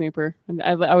kind of a snooper. And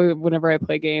whenever I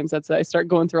play games, I start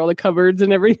going through all the cupboards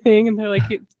and everything, and they're like,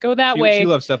 "Go that way, She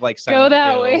loves stuff like go Silent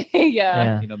that Hill, way."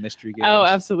 Yeah. Yeah. mystery games. Oh,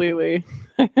 absolutely.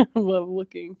 I love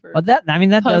looking for Well, that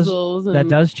puzzles. that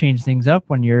does change things up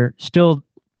when you're still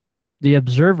the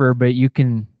observer, but you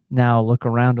can now look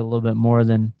around a little bit more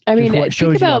than I just mean, what think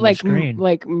shows you about on the screen.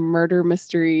 like murder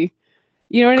mystery.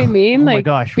 You know what I mean? Oh my like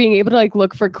gosh. being able to like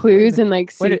look for clues and like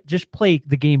see. Just play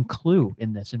the game Clue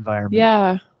in this environment.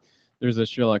 Yeah. There's a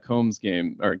Sherlock Holmes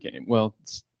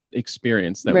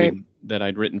experience that Right. that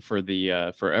I'd written for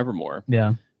the for Evermore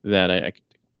Yeah. that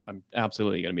I'm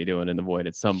absolutely going to be doing in the Void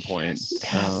at some point, Yes.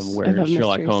 I where love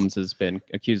Sherlock mysteries. Holmes has been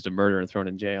accused of murder and thrown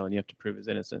in jail, and you have to prove his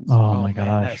innocence. Oh my man,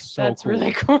 gosh. that's so That's cool.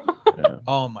 really cool. Yeah.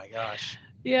 Oh my gosh.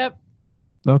 Yep.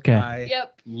 Okay. I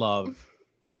Yep. love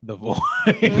the Void.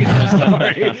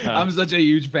 Sorry. I'm such a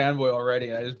huge fanboy already.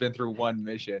 And I just been through one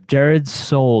mission. Jared's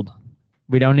sold.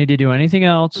 We don't need to do anything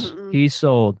else. Mm-mm. He's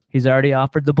sold. He's already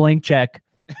offered the blank check.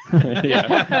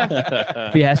 Yeah.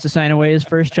 If he has to sign away his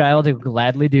first child, he'll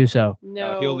gladly do so.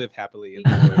 No. He'll live happily in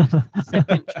the Void.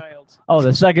 Second child. Oh,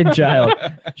 the second child.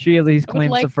 She at least I would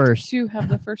claims like the first. to have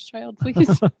the first child,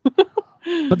 please.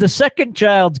 But the second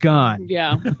child's gone.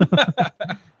 Yeah,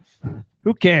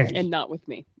 Who cares? and not with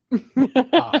me.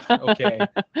 Okay.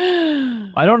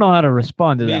 I don't know how to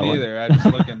respond to Me that one. neither. I'm just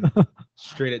looking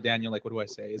straight at Daniel like, what do I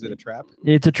say? Is it a trap?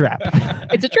 It's a trap.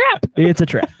 It's a trap. It's a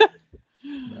trap.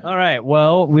 All right.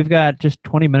 Well, we've got just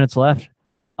 20 minutes left.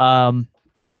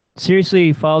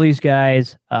 Seriously, follow these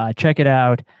guys. Check it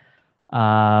out.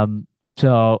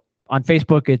 So on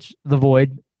Facebook, it's The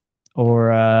Void,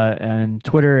 or on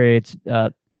Twitter, it's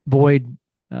Void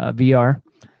VR.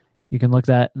 You can look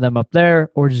them up there,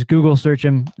 or just Google search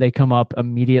them. They come up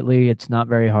immediately. It's not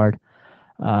very hard.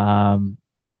 Oh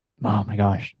my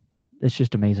gosh, it's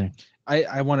just amazing.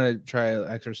 I want to try to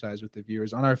exercise with the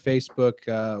viewers on our Facebook.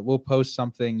 We'll post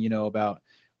something, about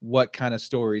what kind of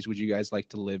stories would you guys like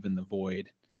to live in the Void,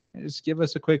 and just give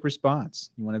us a quick response.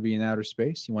 You want to be in outer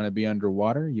space? You want to be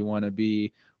underwater? You want to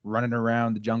be running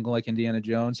around the jungle like Indiana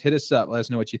Jones? Hit us up. Let us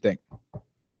know what you think.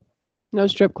 No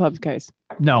strip clubs, guys.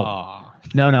 No, Aw.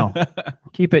 no.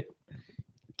 Keep it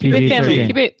Keep it family. PG-13.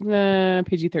 Keep it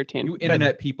PG-13. You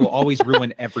internet people always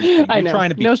ruin everything. I You're know. trying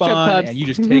to be No strip fun, clubs. and you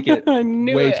just take it I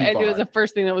knew way it. too I knew it was far. the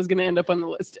first thing that was going to end up on the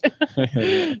list.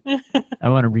 I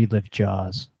want to relive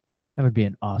Jaws. That would be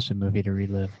an awesome movie to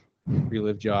relive.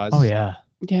 relive Jaws. Oh yeah,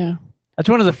 Yeah. that's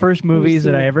one of the first movies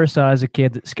that seen I it. ever saw as a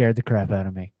kid that scared the crap out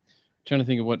of me. Trying to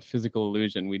think of what physical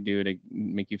illusion we do to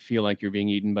make you feel like you're being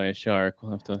eaten by a shark.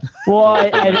 We'll have to. Well,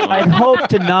 I'd hope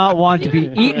to not want to be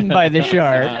eaten by the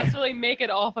shark. Successfully make it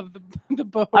off of the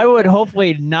boat. I would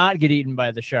hopefully not get eaten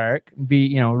by the shark.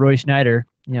 Be Roy Schneider,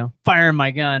 firing my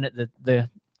gun at the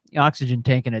oxygen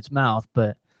tank in its mouth.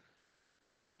 But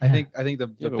I think the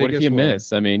Yeah, but biggest what if you one-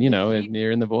 miss? I mean,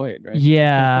 you're in the void, right?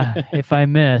 yeah, if I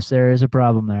miss, there is a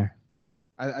problem there.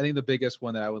 I think the biggest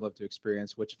one that I would love to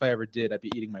experience, which if I ever did, I'd be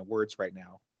eating my words right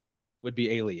now, would be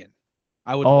Alien.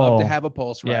 I would love to Oh, have a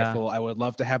pulse yeah. rifle. I would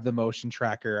love to have the motion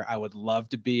tracker. I would love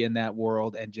to be in that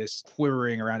world and just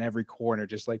quivering around every corner,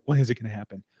 just like, when is it going to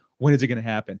happen? When is it going to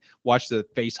happen? Watch the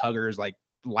face huggers like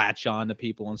latch on to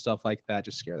people and stuff like that.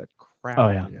 Just scare the crap Oh,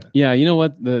 out yeah. of you. Yeah, you know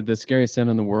what? The scariest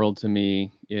sound in the world to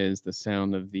me is the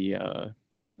sound of the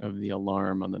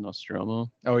alarm on the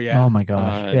Nostromo. Oh, yeah. Oh my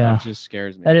gosh, yeah, It just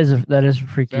scares me. that is If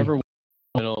freaky. ever in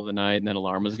the middle of the night and that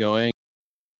alarm was going,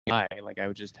 I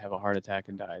would just have a heart attack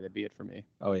and die. That'd be it for me.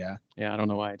 Oh, yeah. Yeah, I don't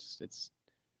know why. It's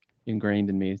ingrained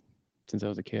in me since I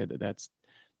was a kid that's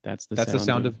the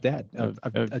sound of death. of-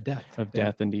 Of death. of Yeah.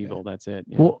 death and evil. That's it.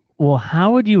 Yeah. Well,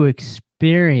 how would you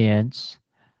experience,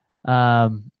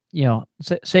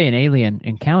 say an alien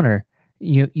encounter?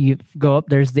 You go up,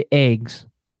 there's the eggs,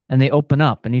 and they open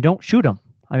up, and you don't shoot them.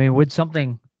 I mean, would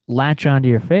something latch onto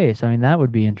your face? I mean, that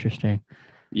would be interesting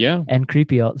Yeah. and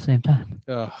creepy all at the same time.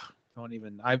 Ugh, don't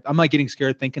even. I'm like getting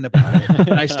scared thinking about it,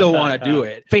 and I still want to do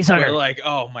it. Face But hugger. like,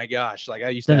 oh my gosh, like I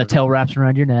used to. Then the have- tail wraps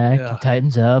around your neck, Ugh. it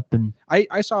tightens up, and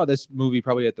I saw this movie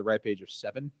probably at the ripe age of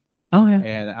 7, oh yeah,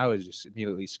 and I was just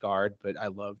immediately scarred. But I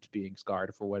loved being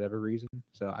scarred for whatever reason.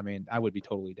 So I mean, I would be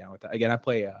totally down with that. Again, I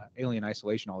play Alien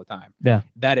Isolation all the time. Yeah.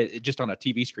 That it just on a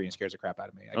TV screen scares the crap out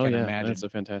of me. I Oh can't yeah, imagine. that's a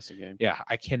fantastic game. Yeah,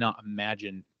 I cannot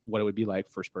imagine what it would be like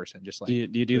first person. Just like Do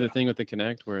you do the thing with the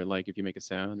Kinect where like if you make a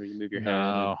sound or you move your head?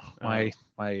 no, and-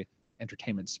 my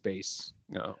entertainment space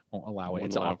no, won't allow it. wouldn't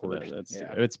It's allow for awkward. that. That's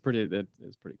yeah. it's pretty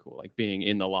cool. Like being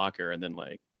in the locker and then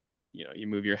like you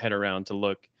move your head around to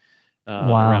look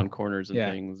Wow. around corners and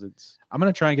Yeah. things. It's I'm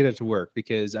gonna try and get it to work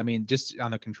because I mean, just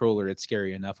on the controller, it's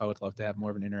scary enough. I would love to have more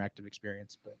of an interactive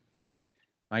experience, but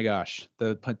My gosh,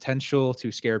 the potential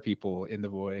to scare people in the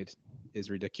void is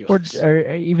ridiculous.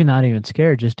 Or even not even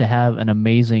scared, just to have an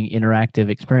amazing interactive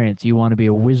experience. You want to be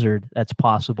a wizard, that's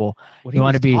possible. When you he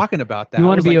wanna was be- talking about that, you I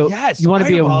wanna was be like, a- yes, you wanna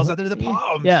be a- fireballs under the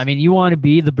palms. Yeah, I mean, you want to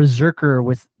be the berserker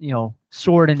with,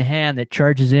 sword in hand that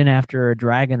charges in after a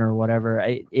dragon or whatever.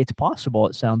 It's possible,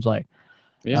 it sounds like.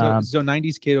 Yeah. So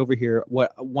 90s kid over here,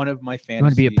 one of my fantasies. You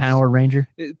want to be a Power Ranger?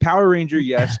 Power Ranger,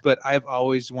 yes, but I've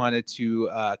always wanted to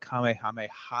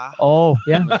Kamehameha. Oh,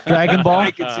 yeah. Dragon Ball?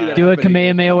 I can see that Do a happening.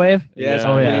 Kamehameha wave? Yes,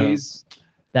 Oh, yeah. please.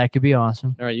 That could be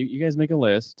awesome. All right, you guys make a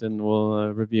list and we'll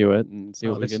review it and see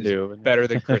Oh, what we this can is do. Better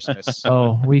than Christmas.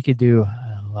 Oh, we could do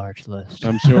a large list.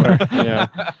 I'm sure. Yeah.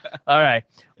 All right.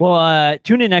 Well,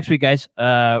 tune in next week, guys.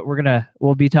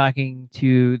 We'll be talking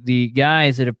to the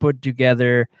guys that have put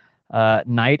together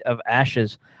Night of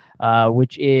Ashes,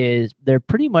 which is they're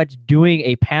pretty much doing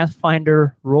a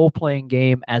Pathfinder role-playing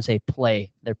game as a play.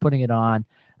 They're putting it on.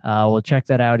 We'll check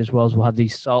that out, as well as we'll have the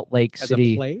Salt Lake As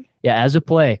City. a play? Yeah, as a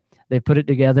play. They put it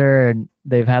together and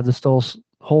they've had this whole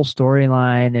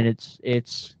storyline, and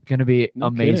it's going to be No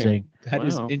kidding. amazing. That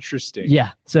is Wow. interesting.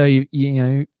 Yeah. So you're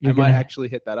I gonna might actually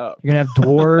hit that up. you're gonna have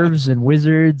dwarves and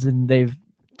wizards, and they've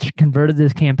converted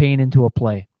this campaign into a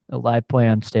live play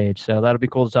on stage. So that'll be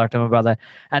cool to talk to them about that.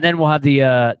 And then we'll have the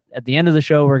at the end of the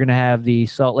show, we're gonna have the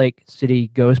Salt Lake City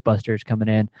Ghostbusters coming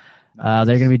in.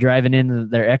 They're gonna be driving in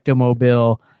their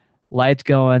Ectomobile, lights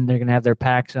going. They're gonna have their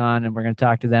packs on, and we're gonna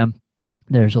talk to them.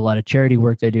 There's a lot of charity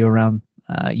work they do around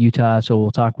Utah, so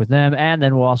we'll talk with them, and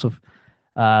then we'll also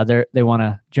they want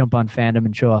to jump on Fandom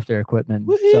and show off their equipment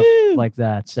and stuff Woohoo! like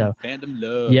that. So Fandom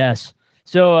love. yes,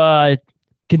 so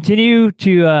continue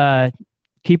to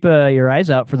keep your eyes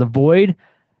out for The Void.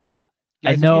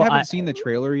 Guys, I know if you haven't I- seen the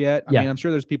trailer yet, I Yeah. mean, I'm sure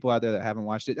there's people out there that haven't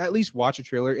watched it. At least watch a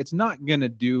trailer. It's not gonna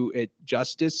do it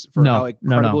justice for No, how no,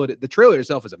 incredible no. it is. The trailer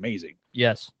itself is amazing.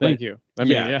 Yes, Thank you. I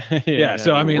mean, Yeah. yeah.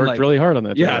 So, I you mean, worked like- really hard on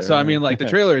that. Yeah, trailer, so I right? mean, like the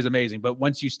trailer is amazing, but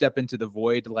once you step into the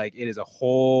void, like it is a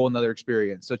whole nother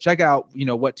experience. So check out,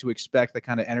 what to expect, the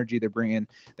kind of energy they're bringing,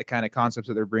 the kind of concepts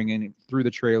that they're bringing through the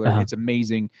trailer. Uh-huh. It's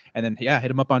amazing. And then hit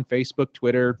them up on Facebook,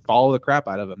 Twitter, follow the crap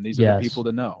out of them. These are Yes. the people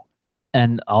to know.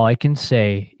 and all I can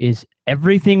say is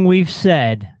everything we've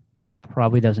said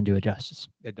probably doesn't do it justice.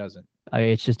 It doesn't.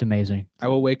 It's just amazing. I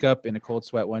will wake up in a cold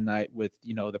sweat one night with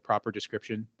the proper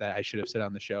description that I should have said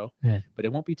on the show, Yeah. but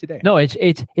it won't be today. No, it's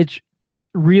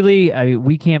really,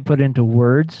 we can't put into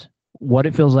words what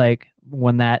it feels like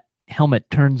when that helmet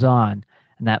turns on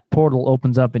and that portal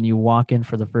opens up and you walk in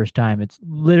for the first time. It's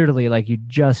literally like you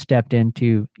just stepped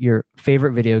into your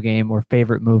favorite video game or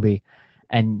favorite movie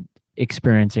and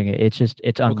experiencing it. It's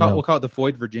We'll unreal. call it the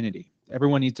void virginity.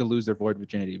 Everyone needs to lose their void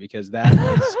virginity because that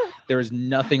is there is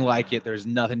nothing like it. There's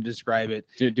nothing to describe it.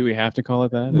 Do we have to call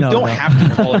it that? We No, don't no. have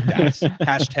to call it that.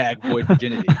 Hashtag void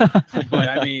virginity. But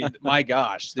I mean, my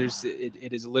gosh,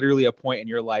 it is literally a point in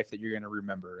your life that you're gonna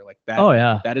remember. Like that. Oh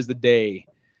yeah. That is the day.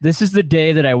 This is the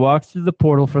day that I walked through the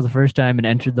portal for the first time and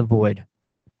entered the void.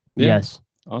 Yeah. Yes.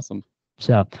 Awesome.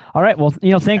 So, all right. Well,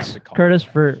 thanks, have to call Curtis, it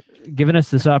that. for giving us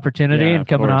this opportunity Yeah, and of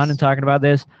coming on course. and talking about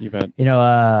this. You bet.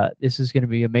 This is going to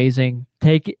be amazing.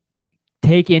 Take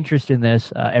interest in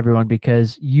this, everyone,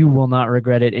 because you will not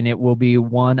regret it, and it will be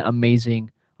one amazing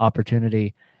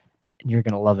opportunity, and you're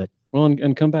going to love it. Well,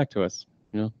 and come back to us.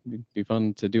 It'd be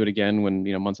fun to do it again when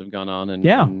months have gone on and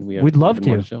Yeah, and we have we'd love even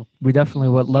more to. show. We definitely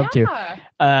would love Yeah.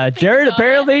 to. Jared about it.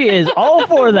 apparently is all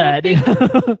for that.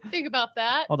 Think about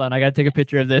that. Hold on, I got to take a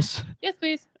picture of this. Yes,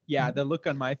 please. Yeah, the look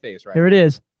on my face, right? There it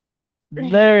is.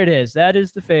 There it is. That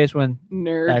is the face when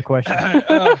Nerd. that question.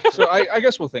 So I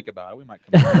guess we'll think about it. We might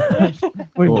come back.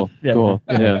 Cool. Yeah. Cool.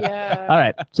 Yeah. Yeah. All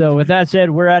right. So with that said,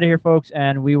 we're out of here, folks,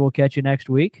 and we will catch you next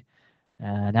week.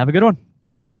 And have a good one.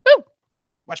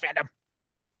 Watch Fandom.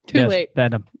 Too Yes, late.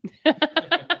 Phantom.